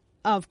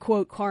 of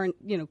quote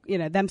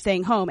them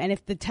staying home. And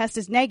if the test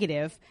is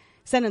negative,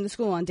 send them to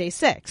school on day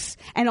 6.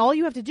 And all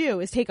you have to do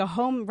is take a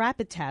home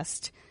rapid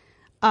test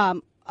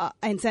and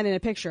send in a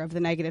picture of the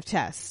negative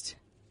test.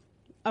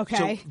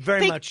 Okay. So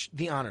very much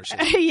the honor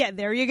system. Yeah,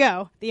 there you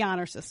go. The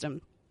honor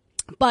system.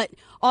 But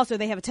also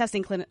they have a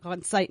testing clinic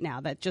on site now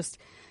that just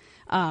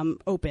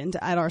opened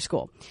at our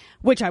school,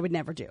 which I would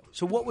never do.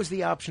 So what was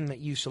the option that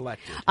you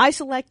selected? I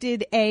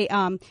selected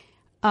to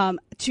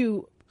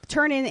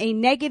turn in a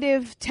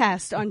negative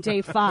test on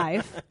day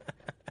 5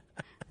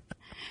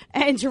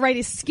 and to write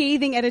a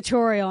scathing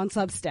editorial on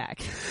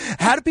Substack.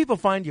 How do people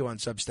find you on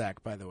Substack,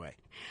 by the way?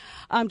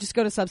 Just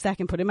go to Substack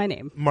and put in my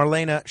name.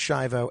 Marlaina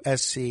Schiavo,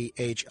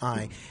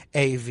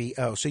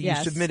 Schiavo. So you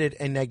submitted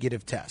a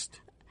negative test.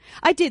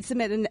 I did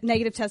submit a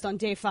negative test on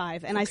day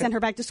 5, and I sent her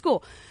back to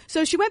school.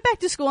 So she went back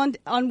to school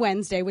on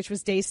Wednesday, which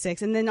was day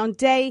 6. And then on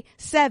day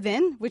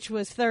 7, which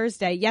was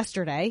Thursday,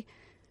 yesterday,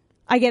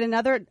 I get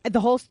the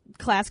whole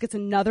class gets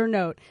another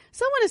note.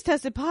 Someone has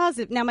tested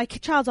positive. Now, my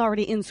child's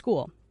already in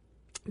school.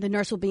 The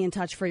nurse will be in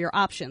touch for your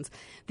options.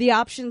 The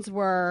options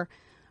were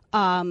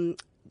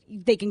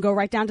they can go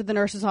right down to the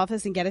nurse's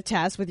office and get a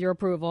test with your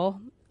approval.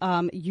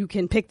 You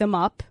can pick them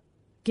up,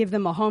 give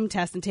them a home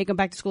test, and take them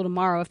back to school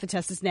tomorrow if the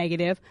test is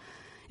negative.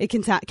 It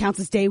counts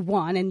as day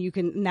 1, and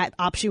that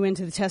opts you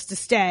into the test to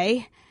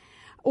stay,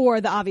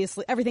 or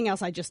obviously everything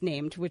else I just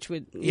named, which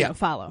would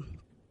follow.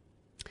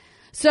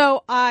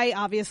 So I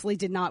obviously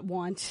did not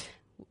want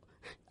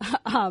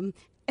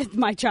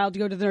my child to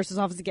go to the nurse's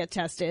office to get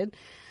tested,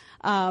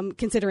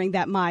 considering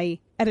that my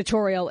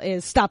editorial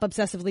is stop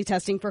obsessively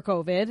testing for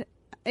COVID.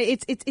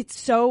 It's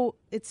so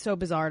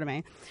bizarre to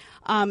me.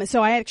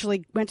 So I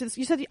actually went to this.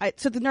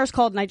 So the nurse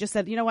called and I just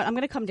said, you know what? I'm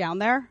going to come down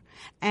there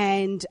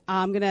and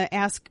I'm going to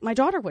ask my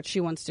daughter what she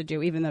wants to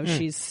do, even though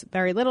she's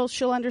very little,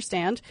 she'll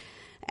understand.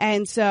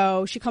 And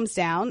so she comes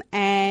down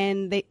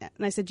and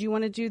I said, do you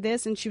want to do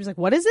this? And she was like,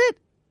 what is it?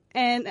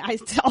 And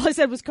all I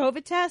said was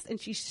COVID test. And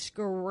she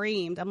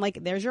screamed. I'm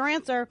like, there's your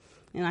answer.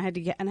 And I had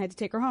to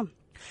take her home.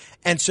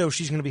 And so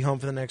she's going to be home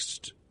for the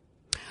next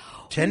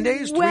 10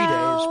 days, 3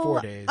 days,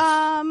 4 days,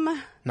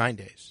 9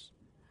 days.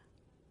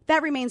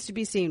 That remains to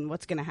be seen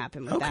what's going to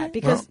happen with that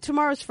because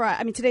tomorrow's Friday.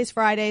 I mean, today's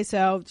Friday,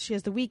 so she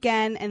has the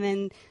weekend, and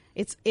then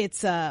it's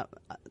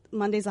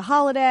Monday's a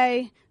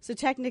holiday, so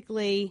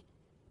technically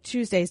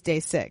Tuesday's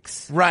day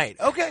 6. Right.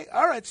 Okay.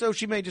 All right. So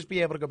she may just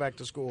be able to go back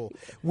to school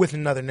with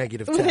another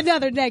negative test. With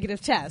another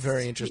negative test.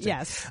 Very interesting.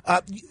 Yes.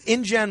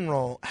 In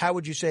general, how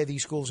would you say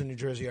these schools in New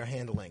Jersey are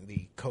handling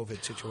the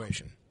COVID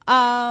situation?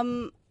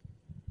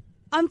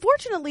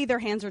 Unfortunately, their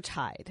hands are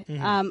tied.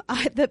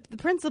 Mm-hmm. The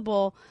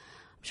principal,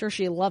 I'm sure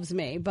she loves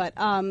me, but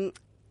and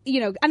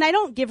I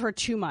don't give her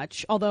too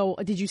much. Although,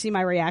 did you see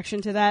my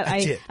reaction to that?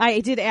 I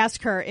did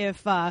ask her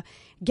if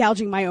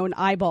gouging my own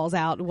eyeballs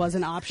out was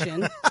an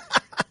option.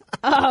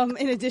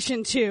 In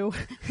addition to,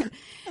 I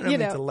don't mean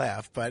to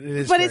laugh, but it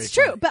is. But it's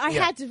true. Funny. But I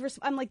had to.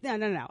 I'm like,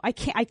 no. I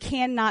can't. I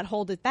cannot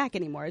hold it back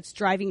anymore. It's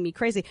driving me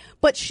crazy.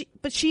 But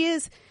she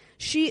is.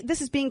 This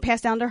is being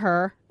passed down to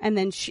her, and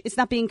then it's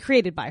not being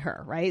created by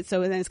her, right?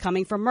 So then it's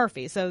coming from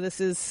Murphy. So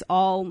this is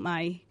all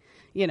my,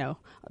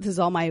 this is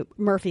all my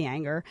Murphy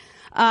anger.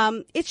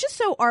 It's just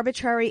so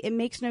arbitrary. It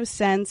makes no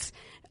sense.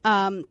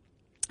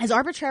 As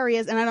arbitrary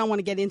as, and I don't want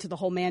to get into the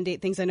whole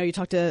mandate things. I know you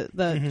talked to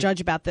the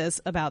judge about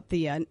this, about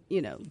the,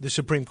 the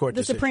Supreme Court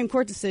decision. Supreme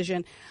Court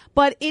decision.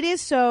 But it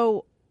is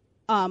so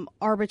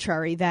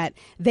arbitrary that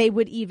they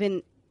would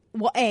even,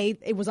 well,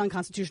 it was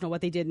unconstitutional what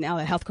they did now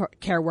that health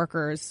care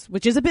workers,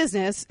 which is a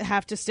business,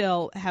 have to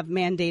still have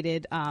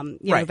mandated,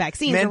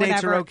 vaccines Mandates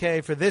or whatever. are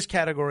okay for this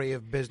category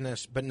of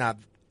business, but not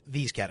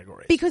these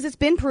categories. Because it's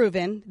been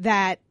proven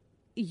that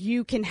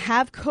you can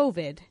have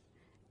COVID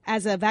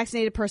as a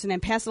vaccinated person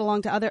and pass it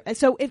along to other.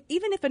 So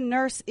even if a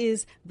nurse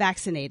is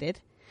vaccinated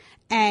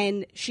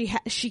and she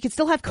could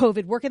still have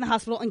COVID, work in the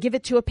hospital and give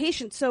it to a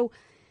patient. So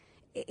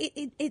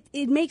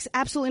it makes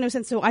absolutely no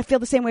sense. So I feel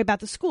the same way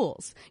about the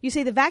schools. You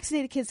say the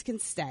vaccinated kids can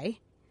stay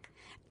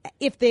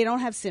if they don't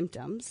have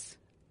symptoms,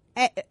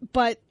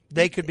 but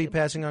they could be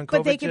passing on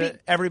COVID to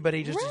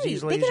everybody just as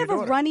easily as your daughter. They could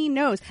have a runny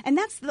nose. And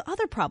that's the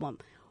other problem.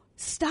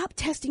 Stop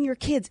testing your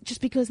kids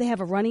just because they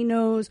have a runny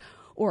nose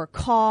or a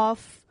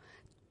cough.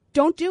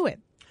 Don't do it.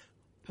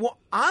 Well,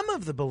 I'm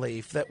of the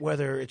belief that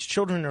whether it's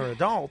children or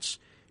adults,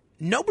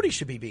 nobody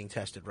should be being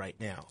tested right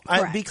now.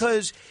 Correct.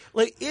 Because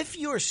like if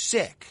you're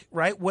sick,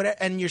 right,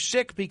 and you're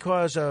sick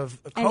because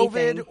of COVID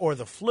Anything. or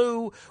the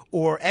flu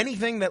or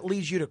anything that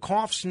leads you to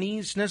cough,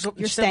 sneeze, snizzle,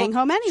 You're staying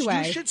home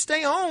anyway. You should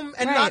stay home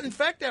and not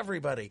infect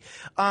everybody.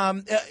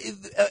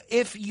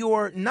 If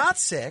you're not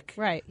sick,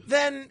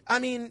 then, I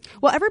mean...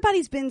 Well,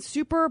 everybody's been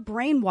super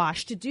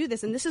brainwashed to do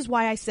this, and this is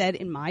why I said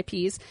in my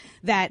piece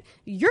that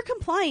you're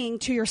complying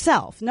to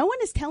yourself. No one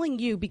is telling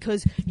you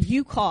because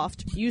you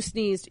coughed, you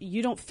sneezed,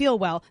 you don't feel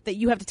well, that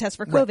you have to test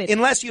for COVID. Right.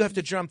 Unless you have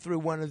to jump through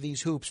one of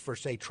these hoops for,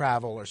 say,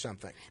 travel or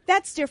something.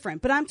 That's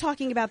different, but I'm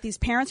talking about these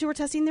parents who are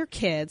testing their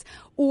kids,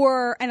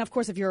 and of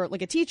course, if you're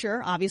like a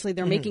teacher, obviously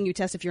they're making you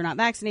test if you're not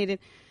vaccinated,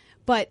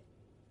 but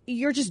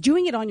you're just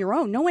doing it on your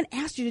own. No one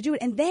asked you to do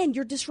it, and then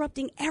you're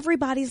disrupting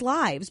everybody's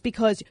lives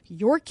because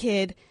your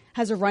kid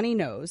has a runny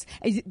nose.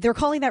 They're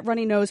calling that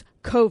runny nose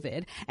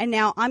COVID, and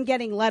now I'm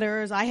getting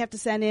letters. I have to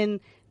send in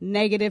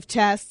negative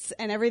tests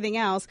and everything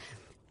else.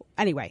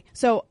 Anyway,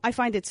 so I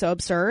find it so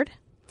absurd.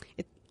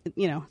 And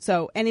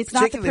it's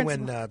not the particularly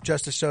when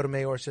Justice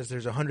Sotomayor says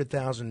there's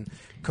 100,000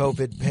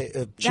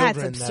 COVID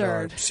children that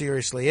are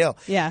seriously ill.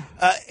 Yeah.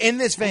 In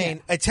this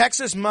vein, a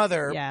Texas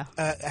mother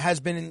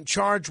has been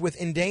charged with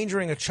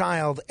endangering a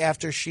child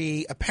after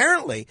she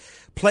apparently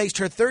placed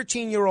her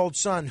 13-year-old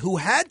son, who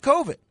had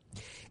COVID,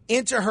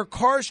 into her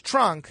car's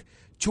trunk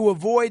to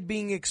avoid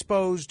being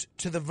exposed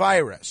to the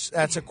virus.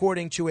 That's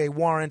according to a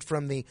warrant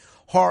from the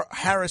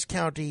Harris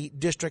County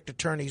District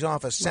Attorney's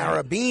Office.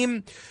 Sarah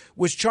Beam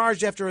was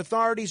charged after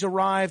authorities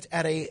arrived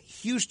at a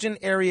Houston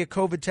area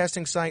COVID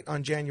testing site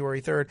on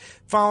January 3rd,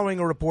 following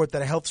a report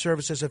that a health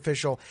services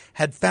official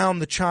had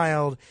found the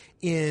child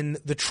in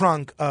the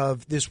trunk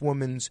of this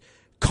woman's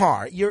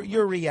car.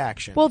 Your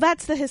reaction? Well,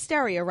 that's the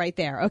hysteria right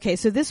there. Okay,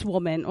 so this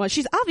woman,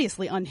 she's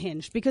obviously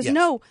unhinged because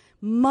no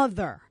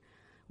mother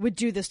would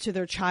do this to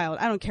their child.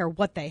 I don't care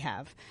what they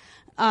have.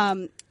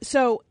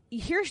 So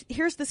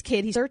here's this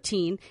kid. He's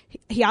 13.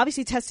 He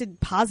obviously tested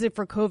positive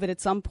for COVID at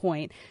some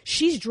point.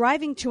 She's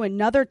driving to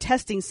another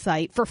testing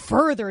site for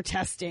further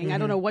testing. Mm-hmm. I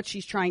don't know what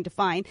she's trying to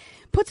find.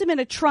 Puts him in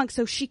a trunk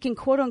so she can,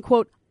 quote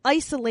unquote,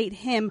 isolate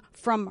him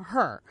from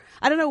her.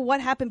 I don't know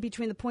what happened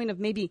between the point of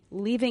maybe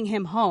leaving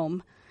him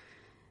home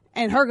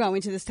and her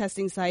going to this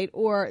testing site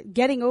or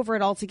getting over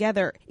it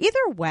altogether.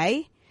 Either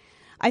way,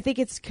 I think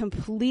it's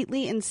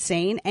completely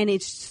insane, and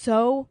it's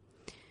so...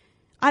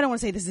 I don't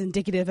want to say this is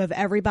indicative of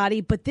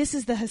everybody, but this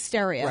is the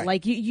hysteria. Right.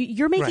 Like,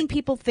 you're making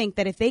people think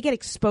that if they get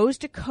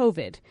exposed to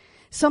COVID,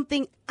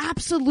 something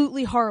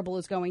absolutely horrible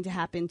is going to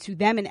happen to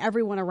them and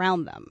everyone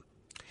around them.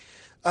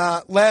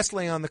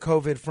 Lastly, on the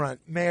COVID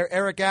front, Mayor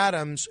Eric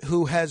Adams,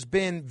 who has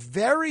been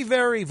very,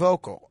 very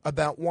vocal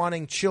about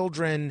wanting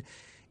children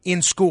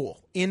in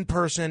school, in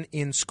person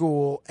in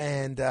school,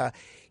 and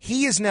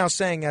he is now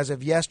saying, as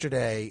of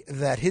yesterday,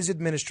 that his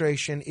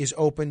administration is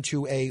open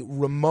to a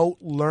remote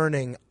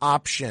learning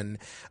option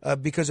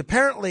because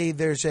apparently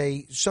there's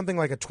something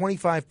like a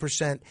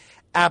 25%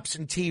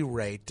 absentee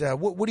rate.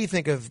 What do you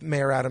think of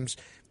Mayor Adams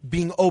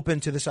being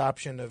open to this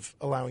option of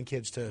allowing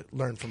kids to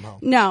learn from home?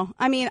 No,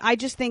 I mean, I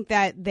just think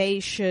that they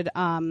should.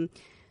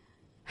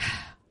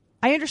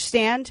 I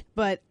understand,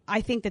 but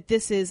I think that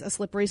this is a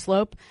slippery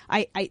slope.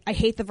 I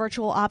hate the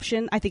virtual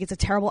option. I think it's a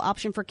terrible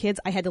option for kids.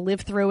 I had to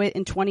live through it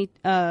in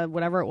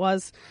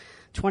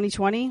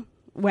 2020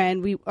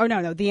 when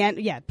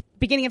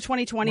beginning of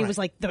 2020 was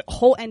like the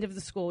whole end of the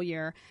school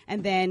year,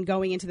 and then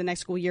going into the next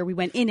school year, we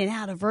went in and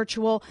out of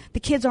virtual. The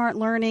kids aren't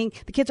learning.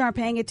 The kids aren't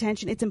paying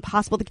attention. It's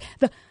impossible.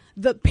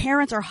 The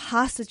parents are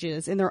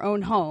hostages in their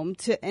own home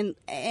and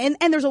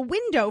there's a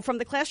window from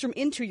the classroom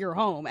into your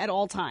home at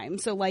all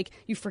times. So like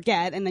you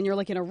forget and then you're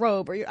like in a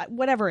robe or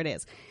whatever it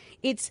is.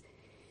 It's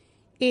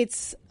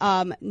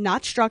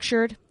not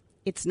structured.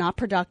 It's not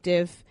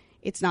productive.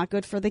 It's not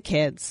good for the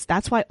kids.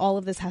 That's why all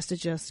of this has to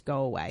just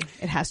go away.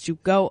 It has to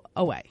go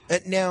away.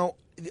 Now,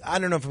 I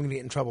don't know if I'm going to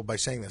get in trouble by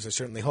saying this. I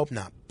certainly hope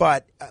not.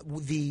 But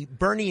the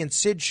Bernie and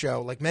Sid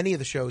show, like many of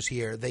the shows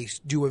here, they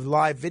do a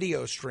live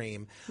video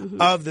stream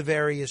of the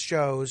various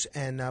shows.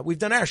 And we've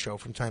done our show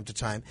from time to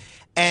time.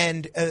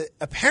 And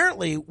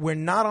apparently we're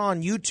not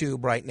on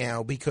YouTube right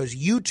now because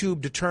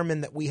YouTube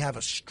determined that we have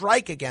a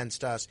strike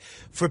against us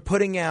for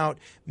putting out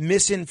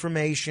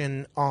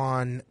misinformation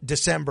on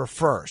December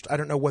 1st. I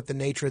don't know what the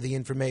nature of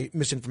the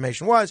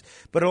misinformation was,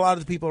 but a lot of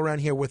the people around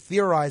here were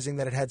theorizing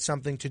that it had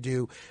something to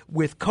do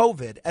with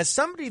COVID. As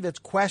somebody that's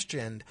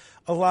questioned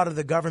a lot of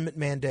the government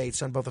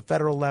mandates on both a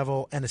federal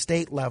level and a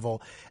state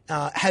level,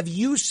 have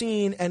you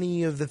seen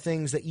any of the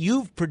things that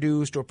you've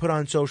produced or put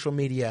on social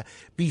media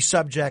be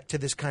subject to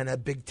this kind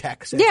of big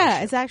tech censorship?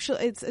 Yeah, it's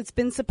actually it's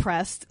been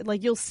suppressed.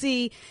 Like you'll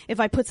see if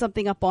I put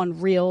something up on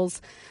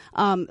Reels,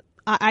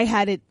 I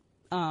had it.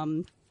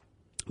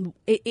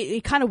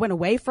 It kind of went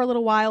away for a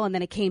little while and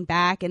then it came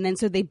back, and then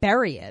so they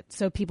bury it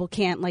so people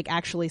can't like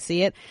actually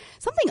see it.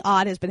 Something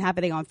odd has been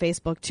happening on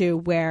Facebook too,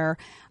 where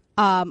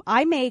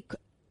I make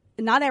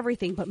not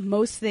everything but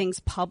most things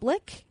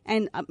public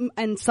and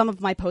some of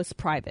my posts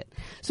private.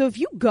 So if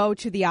you go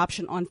to the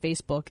option on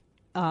Facebook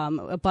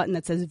a button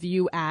that says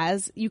view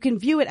as. You can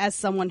view it as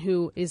someone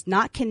who is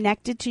not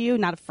connected to you,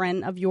 not a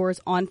friend of yours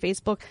on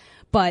Facebook,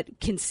 but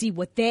can see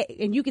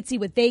and you can see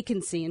what they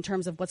can see in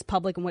terms of what's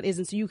public and what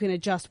isn't, so you can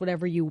adjust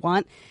whatever you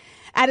want.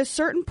 At a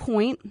certain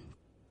point,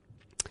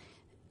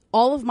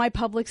 all of my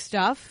public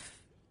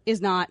stuff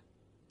is not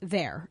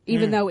there,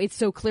 even though it's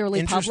so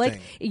clearly public.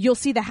 You'll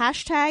see the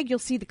hashtag, you'll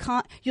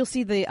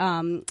see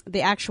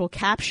the actual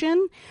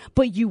caption,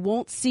 but you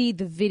won't see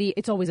the video.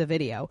 It's always a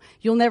video.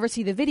 You'll never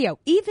see the video.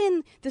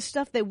 Even the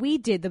stuff that we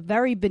did, the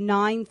very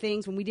benign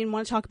things when we didn't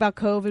want to talk about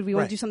COVID, we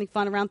want to do something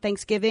fun around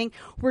Thanksgiving.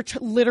 We're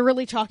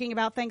literally talking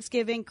about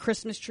Thanksgiving,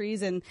 Christmas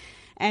trees, and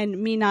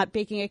me not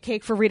baking a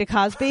cake for Rita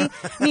Cosby. I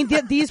mean,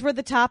 these were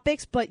the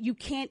topics, but you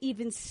can't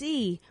even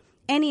see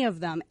any of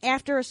them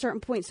after a certain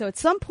point. So at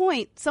some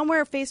point,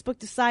 somewhere Facebook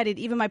decided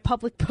even my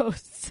public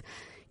posts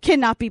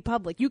cannot be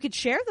public. You could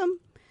share them.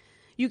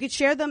 You could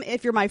share them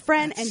if you're my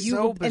friend, and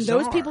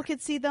those people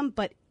could see them.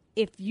 But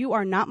if you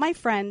are not my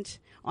friend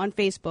on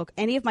Facebook,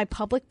 any of my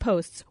public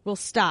posts will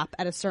stop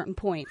at a certain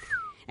point,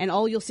 and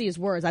all you'll see is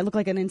words. I look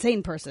like an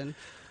insane person.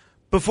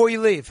 Before you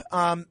leave,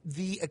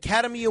 the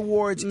Academy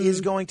Awards is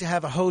going to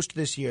have a host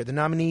this year. The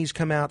nominees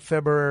come out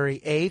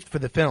February 8th for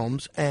the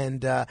films,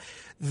 and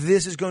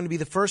this is going to be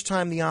the first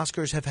time the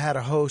Oscars have had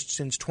a host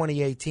since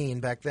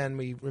 2018. Back then,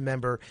 we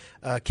remember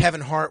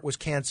Kevin Hart was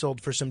canceled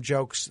for some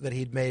jokes that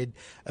he'd made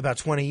about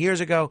 20 years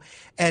ago.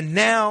 And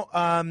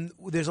now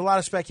there's a lot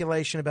of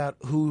speculation about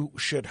who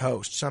should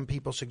host. Some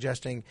people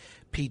suggesting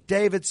Pete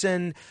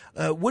Davidson.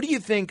 What do you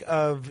think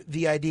of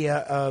the idea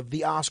of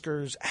the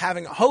Oscars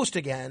having a host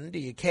again? Do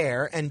you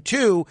care? And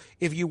two,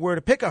 if you were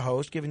to pick a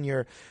host, given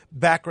your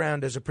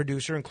background as a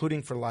producer,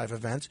 including for live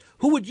events,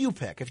 who would you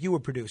pick if you were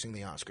producing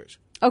the Oscars?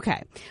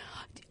 Okay.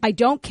 I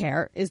don't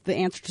care is the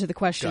answer to the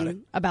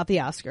question about the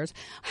Oscars.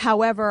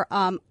 However,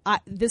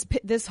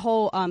 this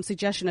whole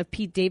suggestion of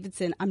Pete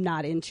Davidson, I'm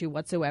not into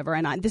whatsoever.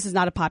 And this is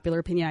not a popular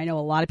opinion. I know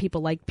a lot of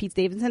people like Pete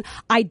Davidson.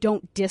 I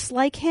don't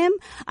dislike him.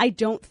 I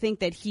don't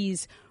think that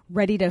he's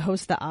ready to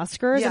host the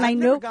Oscars. Yeah, and I've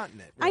never gotten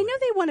it, really. I know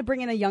they want to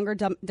bring in a younger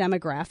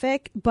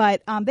demographic,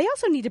 but they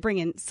also need to bring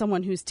in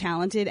someone who's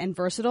talented and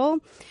versatile.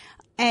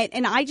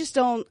 And I just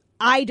don't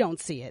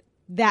see it.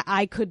 That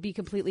I could be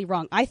completely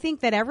wrong. I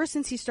think that ever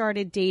since he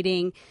started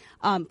dating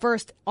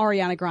first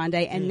Ariana Grande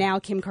and now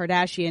Kim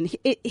Kardashian,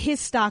 his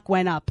stock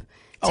went up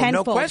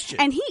tenfold. No question.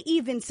 And he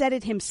even said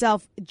it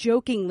himself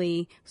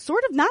jokingly,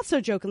 sort of not so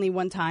jokingly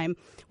one time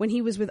when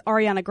he was with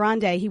Ariana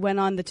Grande. He went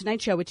on The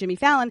Tonight Show with Jimmy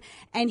Fallon,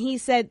 and he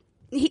said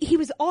he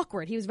was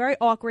awkward. He was very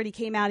awkward. He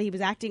came out, he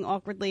was acting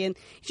awkwardly, and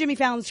Jimmy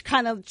Fallon's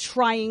kind of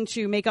trying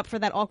to make up for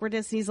that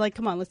awkwardness. He's like,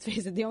 come on, let's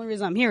face it, the only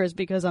reason I'm here is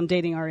because I'm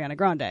dating Ariana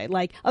Grande.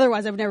 Like,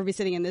 otherwise I would never be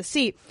sitting in this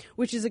seat,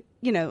 which is,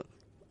 an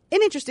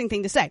interesting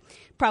thing to say.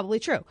 Probably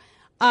true.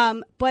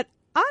 But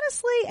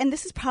honestly, and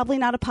this is probably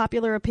not a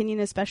popular opinion,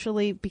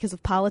 especially because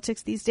of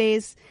politics these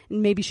days,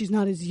 and maybe she's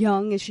not as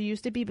young as she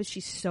used to be, but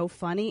she's so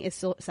funny,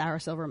 is Sarah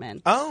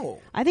Silverman. Oh.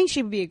 I think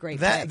she would be a great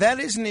pick. That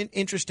is an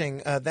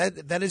interesting.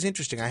 That is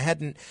interesting. I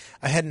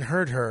hadn't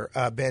heard her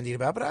bandied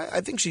about, but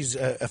I think she's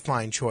a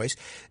fine choice.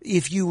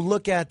 If you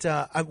look at,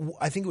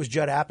 I think it was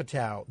Judd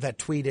Apatow that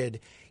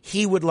tweeted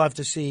he would love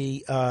to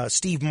see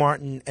Steve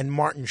Martin and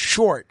Martin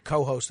Short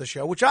co-host the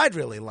show, which I'd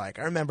really like.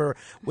 I remember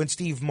when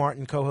Steve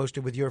Martin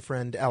co-hosted with your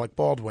friend Alec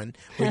Baldwin,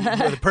 or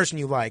the person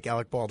you like,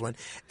 Alec Baldwin,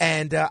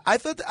 and I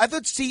thought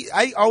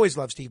I always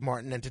loved Steve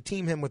Martin, and to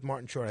team him with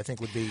Martin Short, I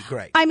think would be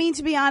great. I mean,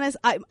 to be honest,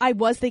 I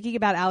was thinking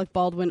about Alec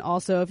Baldwin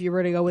also if you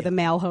were to go with a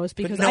male host,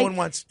 because but no one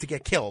wants to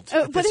get killed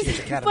at this year's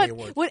Academy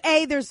Awards. But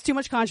there's too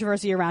much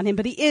controversy around him,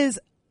 but he is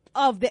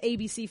of the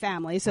ABC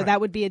family, so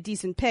that would be a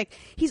decent pick.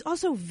 He's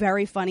also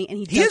very funny, and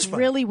he does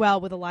really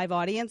well with a live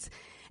audience.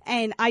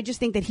 And I just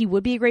think that he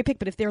would be a great pick,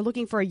 but if they're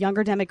looking for a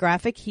younger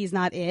demographic, he's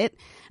not it.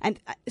 And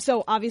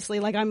so obviously,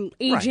 like, I'm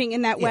aging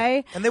in that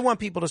way. And they want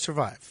people to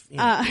survive.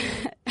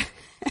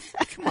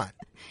 Come on.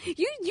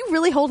 You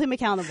really hold him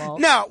accountable.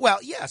 No, well,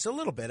 yes, a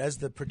little bit as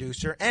the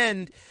producer.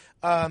 And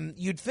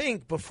you'd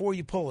think before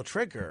you pull a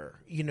trigger,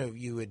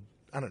 you would,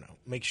 I don't know,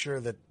 make sure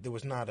that there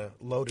was not a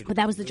loaded... But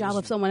that was the job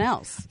of someone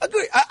else.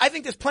 Agree. I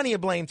think there's plenty of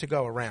blame to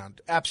go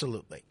around.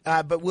 Absolutely.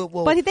 But we'll...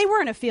 But if they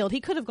were in a field,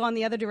 he could have gone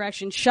the other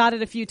direction, shot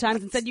it a few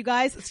times, and said, you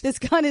guys, this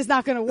gun is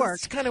not going to work.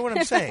 That's kind of what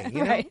I'm saying.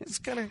 Right. It's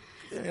kind of...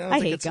 I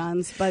hate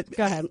guns, but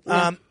go ahead.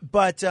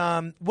 But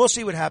we'll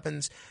see what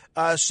happens.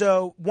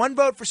 So one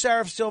vote for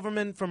Sarah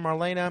Silverman from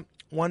Marlaina.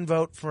 One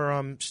vote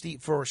for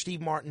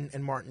Steve Martin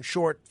and Martin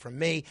Short from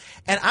me.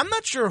 And I'm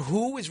not sure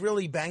who is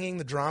really banging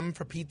the drum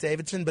for Pete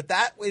Davidson, but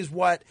that is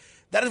what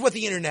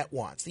the Internet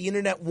wants. The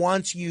Internet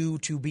wants you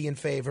to be in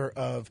favor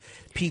of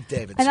Pete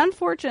Davidson. And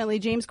unfortunately,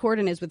 James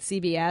Corden is with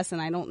CBS, and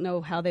I don't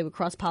know how they would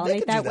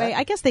cross-pollinate that way.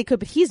 I guess they could,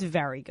 but he's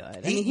very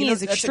good. He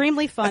is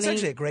extremely funny. That's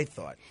actually a great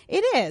thought.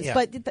 It is, yeah.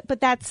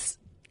 But that's...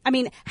 I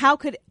mean, how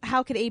could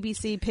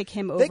ABC pick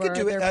him over they could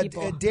do their it.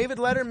 people? David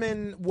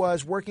Letterman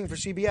was working for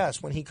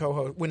CBS when he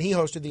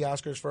hosted the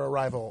Oscars for a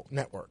rival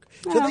network.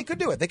 So they could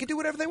do it. They could do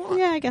whatever they want.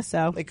 Yeah, I guess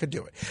so. They could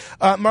do it.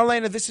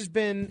 Marlaina, this has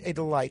been a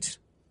delight.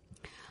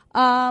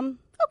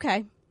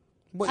 Okay.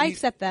 I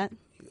accept that.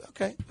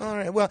 Okay. All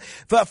right. Well,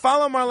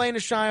 follow Marlaina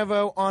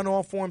Schiavo on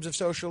all forms of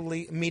social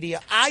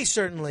media. I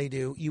certainly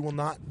do. You will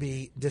not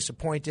be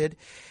disappointed.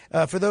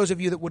 For those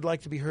of you that would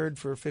like to be heard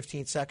for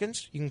 15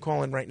 seconds, you can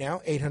call in right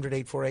now,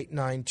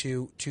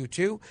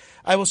 800-848-9222.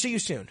 I will see you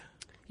soon.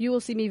 You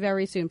will see me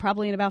very soon,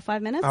 probably in about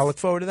 5 minutes. I'll look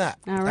forward to that.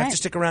 All right. I have to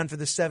stick around for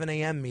the 7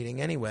 a.m. meeting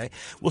anyway.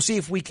 We'll see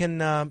if we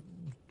can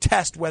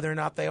test whether or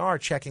not they are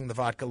checking the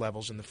vodka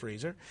levels in the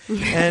freezer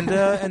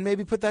and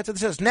maybe put that to the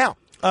test. Now,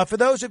 for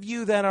those of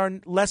you that are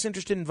less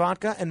interested in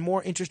vodka and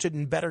more interested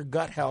in better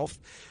gut health,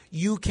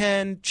 you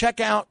can check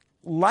out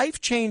Life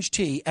Change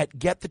Tea at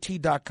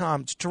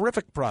getthetea.com. It's a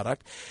terrific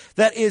product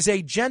that is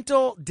a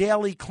gentle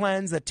daily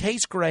cleanse that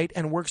tastes great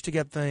and works to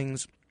get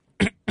things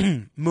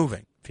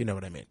moving, if you know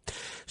what I mean.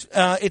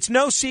 It's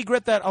no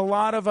secret that a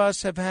lot of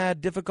us have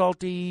had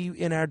difficulty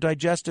in our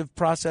digestive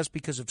process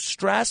because of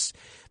stress.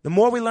 The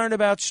more we learn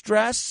about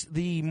stress,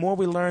 the more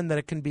we learn that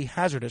it can be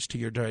hazardous to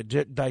your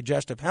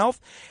digestive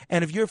health.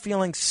 And if you're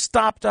feeling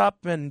stopped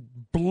up and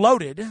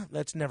bloated,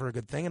 that's never a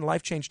good thing, and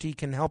Life Change Tea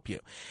can help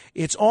you.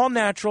 It's all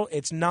natural.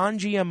 It's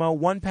non-GMO.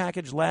 One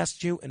package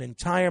lasts you an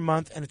entire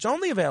month, and it's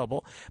only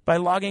available by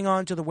logging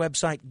on to the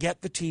website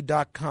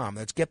getthetea.com.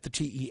 That's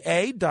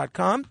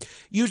getthetea.com.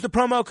 Use the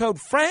promo code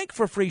FRANK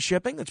for free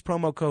shipping. That's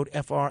promo code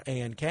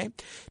FRANK.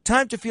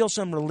 Time to feel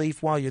some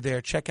relief while you're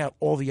there. Check out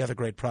all the other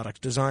great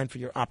products designed for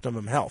your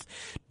optimum health.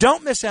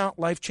 Don't miss out.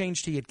 Life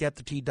Change Tea at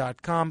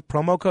getthetea.com.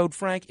 Promo code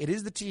Frank. It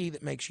is the tea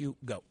that makes you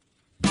go.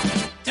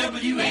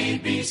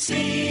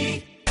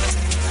 WABC.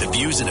 The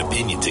views and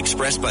opinions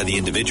expressed by the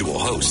individual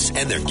hosts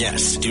and their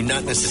guests do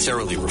not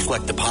necessarily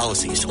reflect the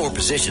policies or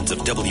positions of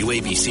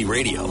WABC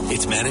Radio,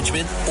 its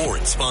management, or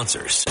its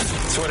sponsors.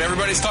 That's what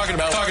everybody's talking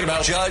about.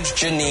 Judge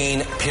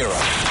Jeanine Pirro.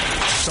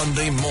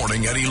 Sunday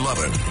morning at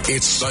 11.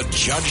 It's the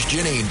Judge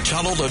Jeanine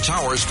Tunnel to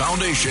Towers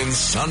Foundation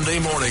Sunday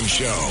morning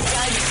show.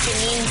 Judge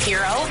Jeanine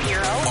Pirro.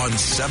 On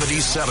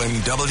 77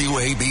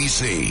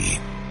 WABC.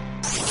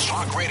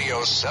 Talk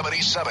Radio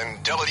 77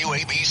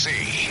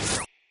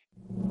 WABC.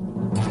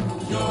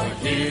 You're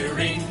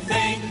hearing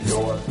things.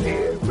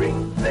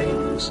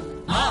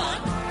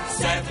 On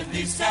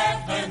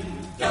 77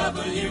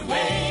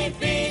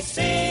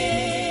 WABC.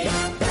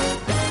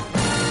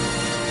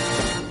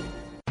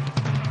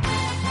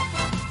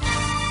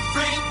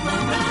 Frank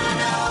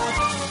Morano.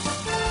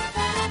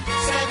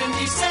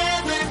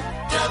 77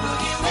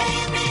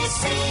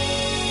 WABC.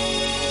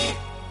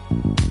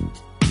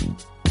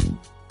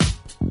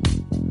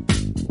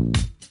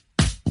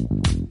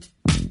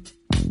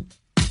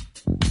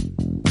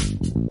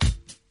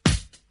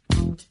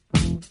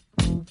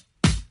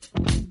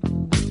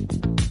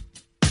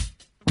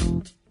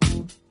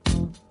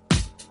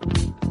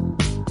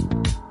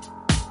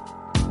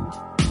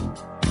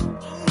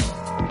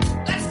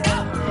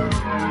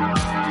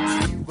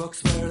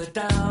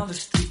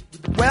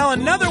 Well,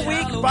 another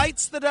week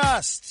bites the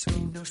dust.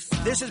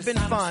 This has been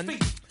fun.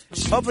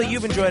 Hopefully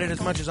you've enjoyed it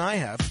as much as I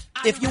have.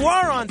 If you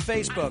are on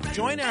Facebook,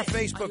 join our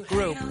Facebook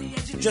group.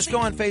 Just go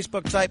on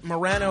Facebook, type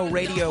Morano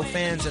Radio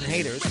Fans and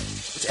Haters.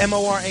 It's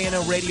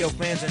MORANO Radio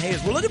Fans and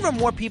Haters. We're looking for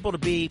more people to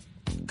be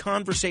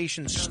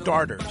conversation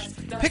starters.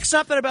 Pick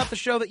something about the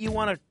show that you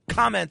want to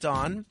comment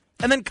on,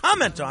 and then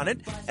comment on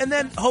it, and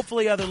then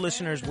hopefully other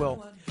listeners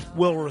will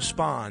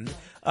respond.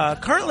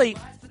 Currently,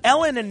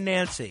 Ellen and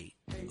Nancy,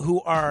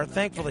 who are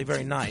thankfully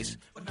very nice,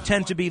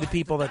 tend to be the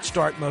people that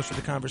start most of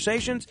the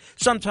conversations.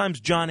 Sometimes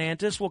John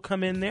Antis will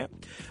come in there.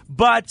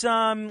 But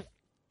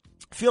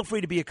feel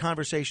free to be a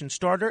conversation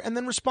starter and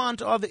then respond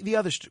to all the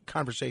other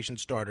conversation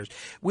starters.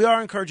 We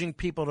are encouraging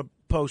people to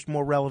post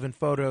more relevant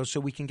photos so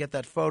we can get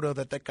that photo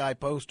that guy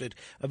posted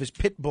of his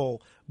pit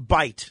bull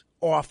bite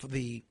off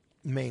the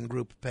main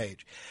group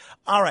page.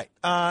 All right.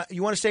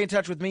 You want to stay in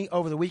touch with me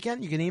over the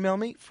weekend? You can email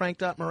me,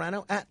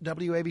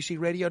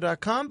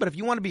 frank.morano@wabcradio.com. But if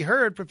you want to be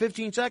heard for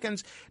 15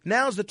 seconds,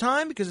 now's the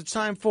time, because it's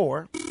time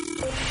for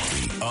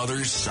The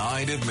Other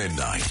Side of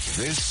Midnight.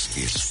 This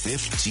is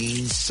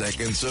 15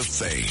 Seconds of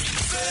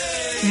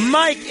Fame.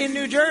 Mike in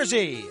New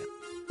Jersey.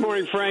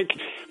 Morning, Frank.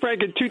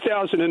 Frank, in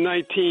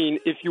 2019,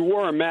 if you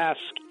wore a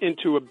mask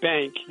into a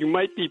bank, you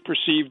might be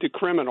perceived a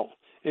criminal.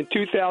 In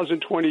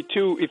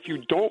 2022, if you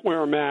don't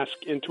wear a mask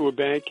into a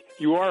bank,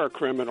 you are a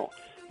criminal.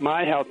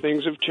 My, how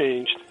things have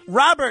changed.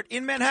 Robert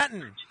in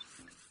Manhattan.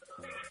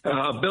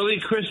 Billy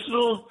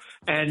Crystal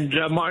and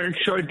Martin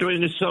Short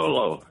doing the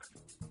solo.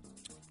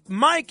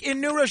 Mike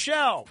in New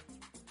Rochelle.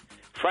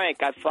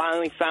 Frank, I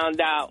finally found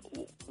out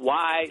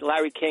why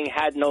Larry King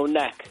had no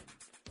neck.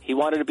 He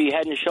wanted to be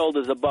head and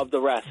shoulders above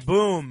the rest.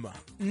 Boom.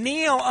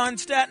 Neil on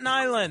Staten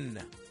Island.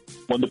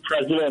 When the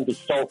president is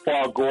so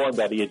far gone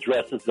that he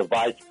addresses the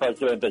vice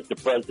president as the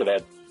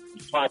president,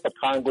 it's time for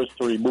Congress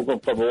to remove him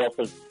from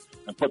office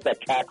and put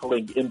that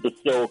cackling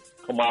imbecile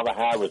Kamala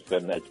Harris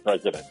in as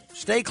president.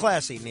 Stay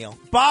classy, Neil.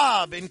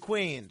 Bob in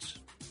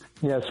Queens.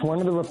 Yes, when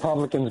are the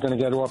Republicans going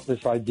to get off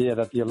this idea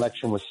that the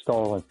election was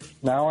stolen?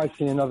 Now I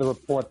see another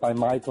report by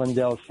Mike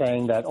Lindell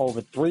saying that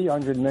over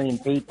 300 million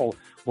people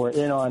were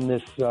in on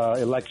this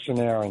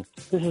electioneering.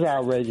 This is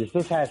outrageous.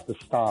 This has to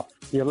stop.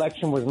 The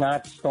election was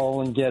not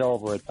stolen. Get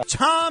over it.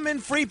 Tom in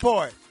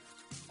Freeport.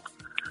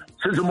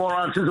 She's a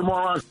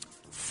moron.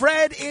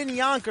 Fred in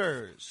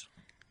Yonkers.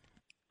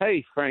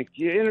 Hey, Frank,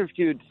 you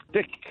interviewed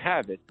Dick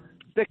Cavett,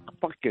 Dick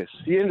Buckus.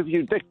 You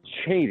interviewed Dick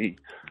Cheney.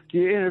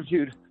 You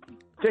interviewed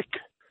Dick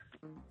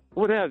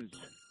whatever.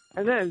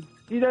 And then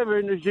you never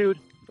interviewed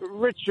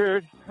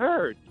Richard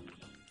Hurd.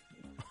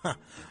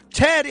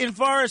 Ted in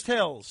Forest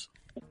Hills.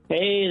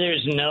 Hey,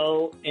 there's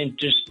no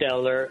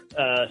interstellar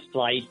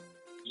flight,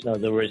 so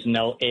there was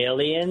no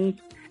aliens,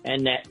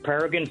 and that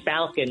peregrine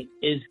falcon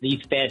is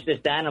the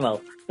fastest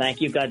animal.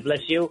 Thank you. God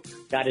bless you.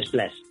 God is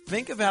blessed.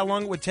 Think of how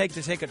long it would take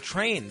to take a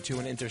train to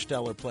an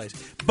interstellar place.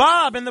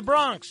 Bob in the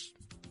Bronx.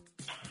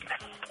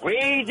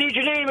 Read the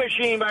Janine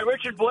Machine by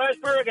Richard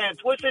Blasberg and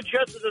Twisted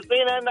Justice at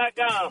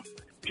CNN.com.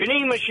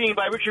 Janine Machine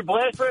by Richard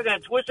Blasberg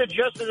and Twisted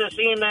Justice at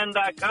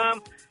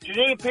CNN.com.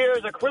 Janine Pierre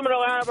is a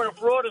criminal armor and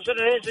fraud is an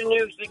innocent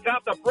news. He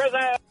copped to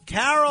prison.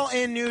 Carol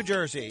in New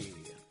Jersey.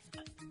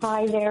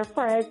 Hi there,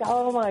 Frank.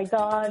 Oh, my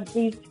God.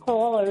 These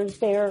callers,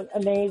 they're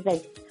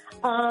amazing.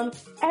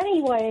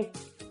 Anyway,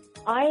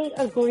 I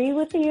agree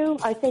with you.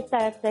 I think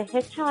that The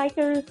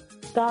Hitchhiker's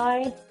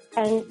Guide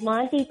and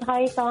Monty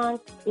Python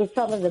is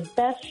some of the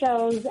best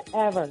shows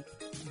ever.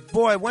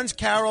 Boy, once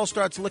Carol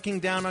starts looking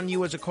down on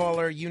you as a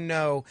caller, you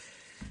know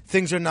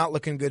things are not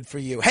looking good for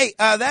you. Hey,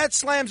 that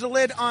slams the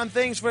lid on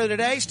things for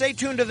today. Stay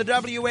tuned to the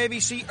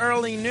WABC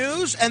Early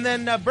News. And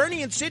then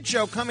Bernie and Sid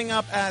show coming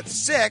up at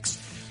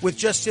 6 with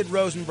just Sid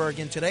Rosenberg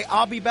in today.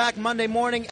 I'll be back Monday morning.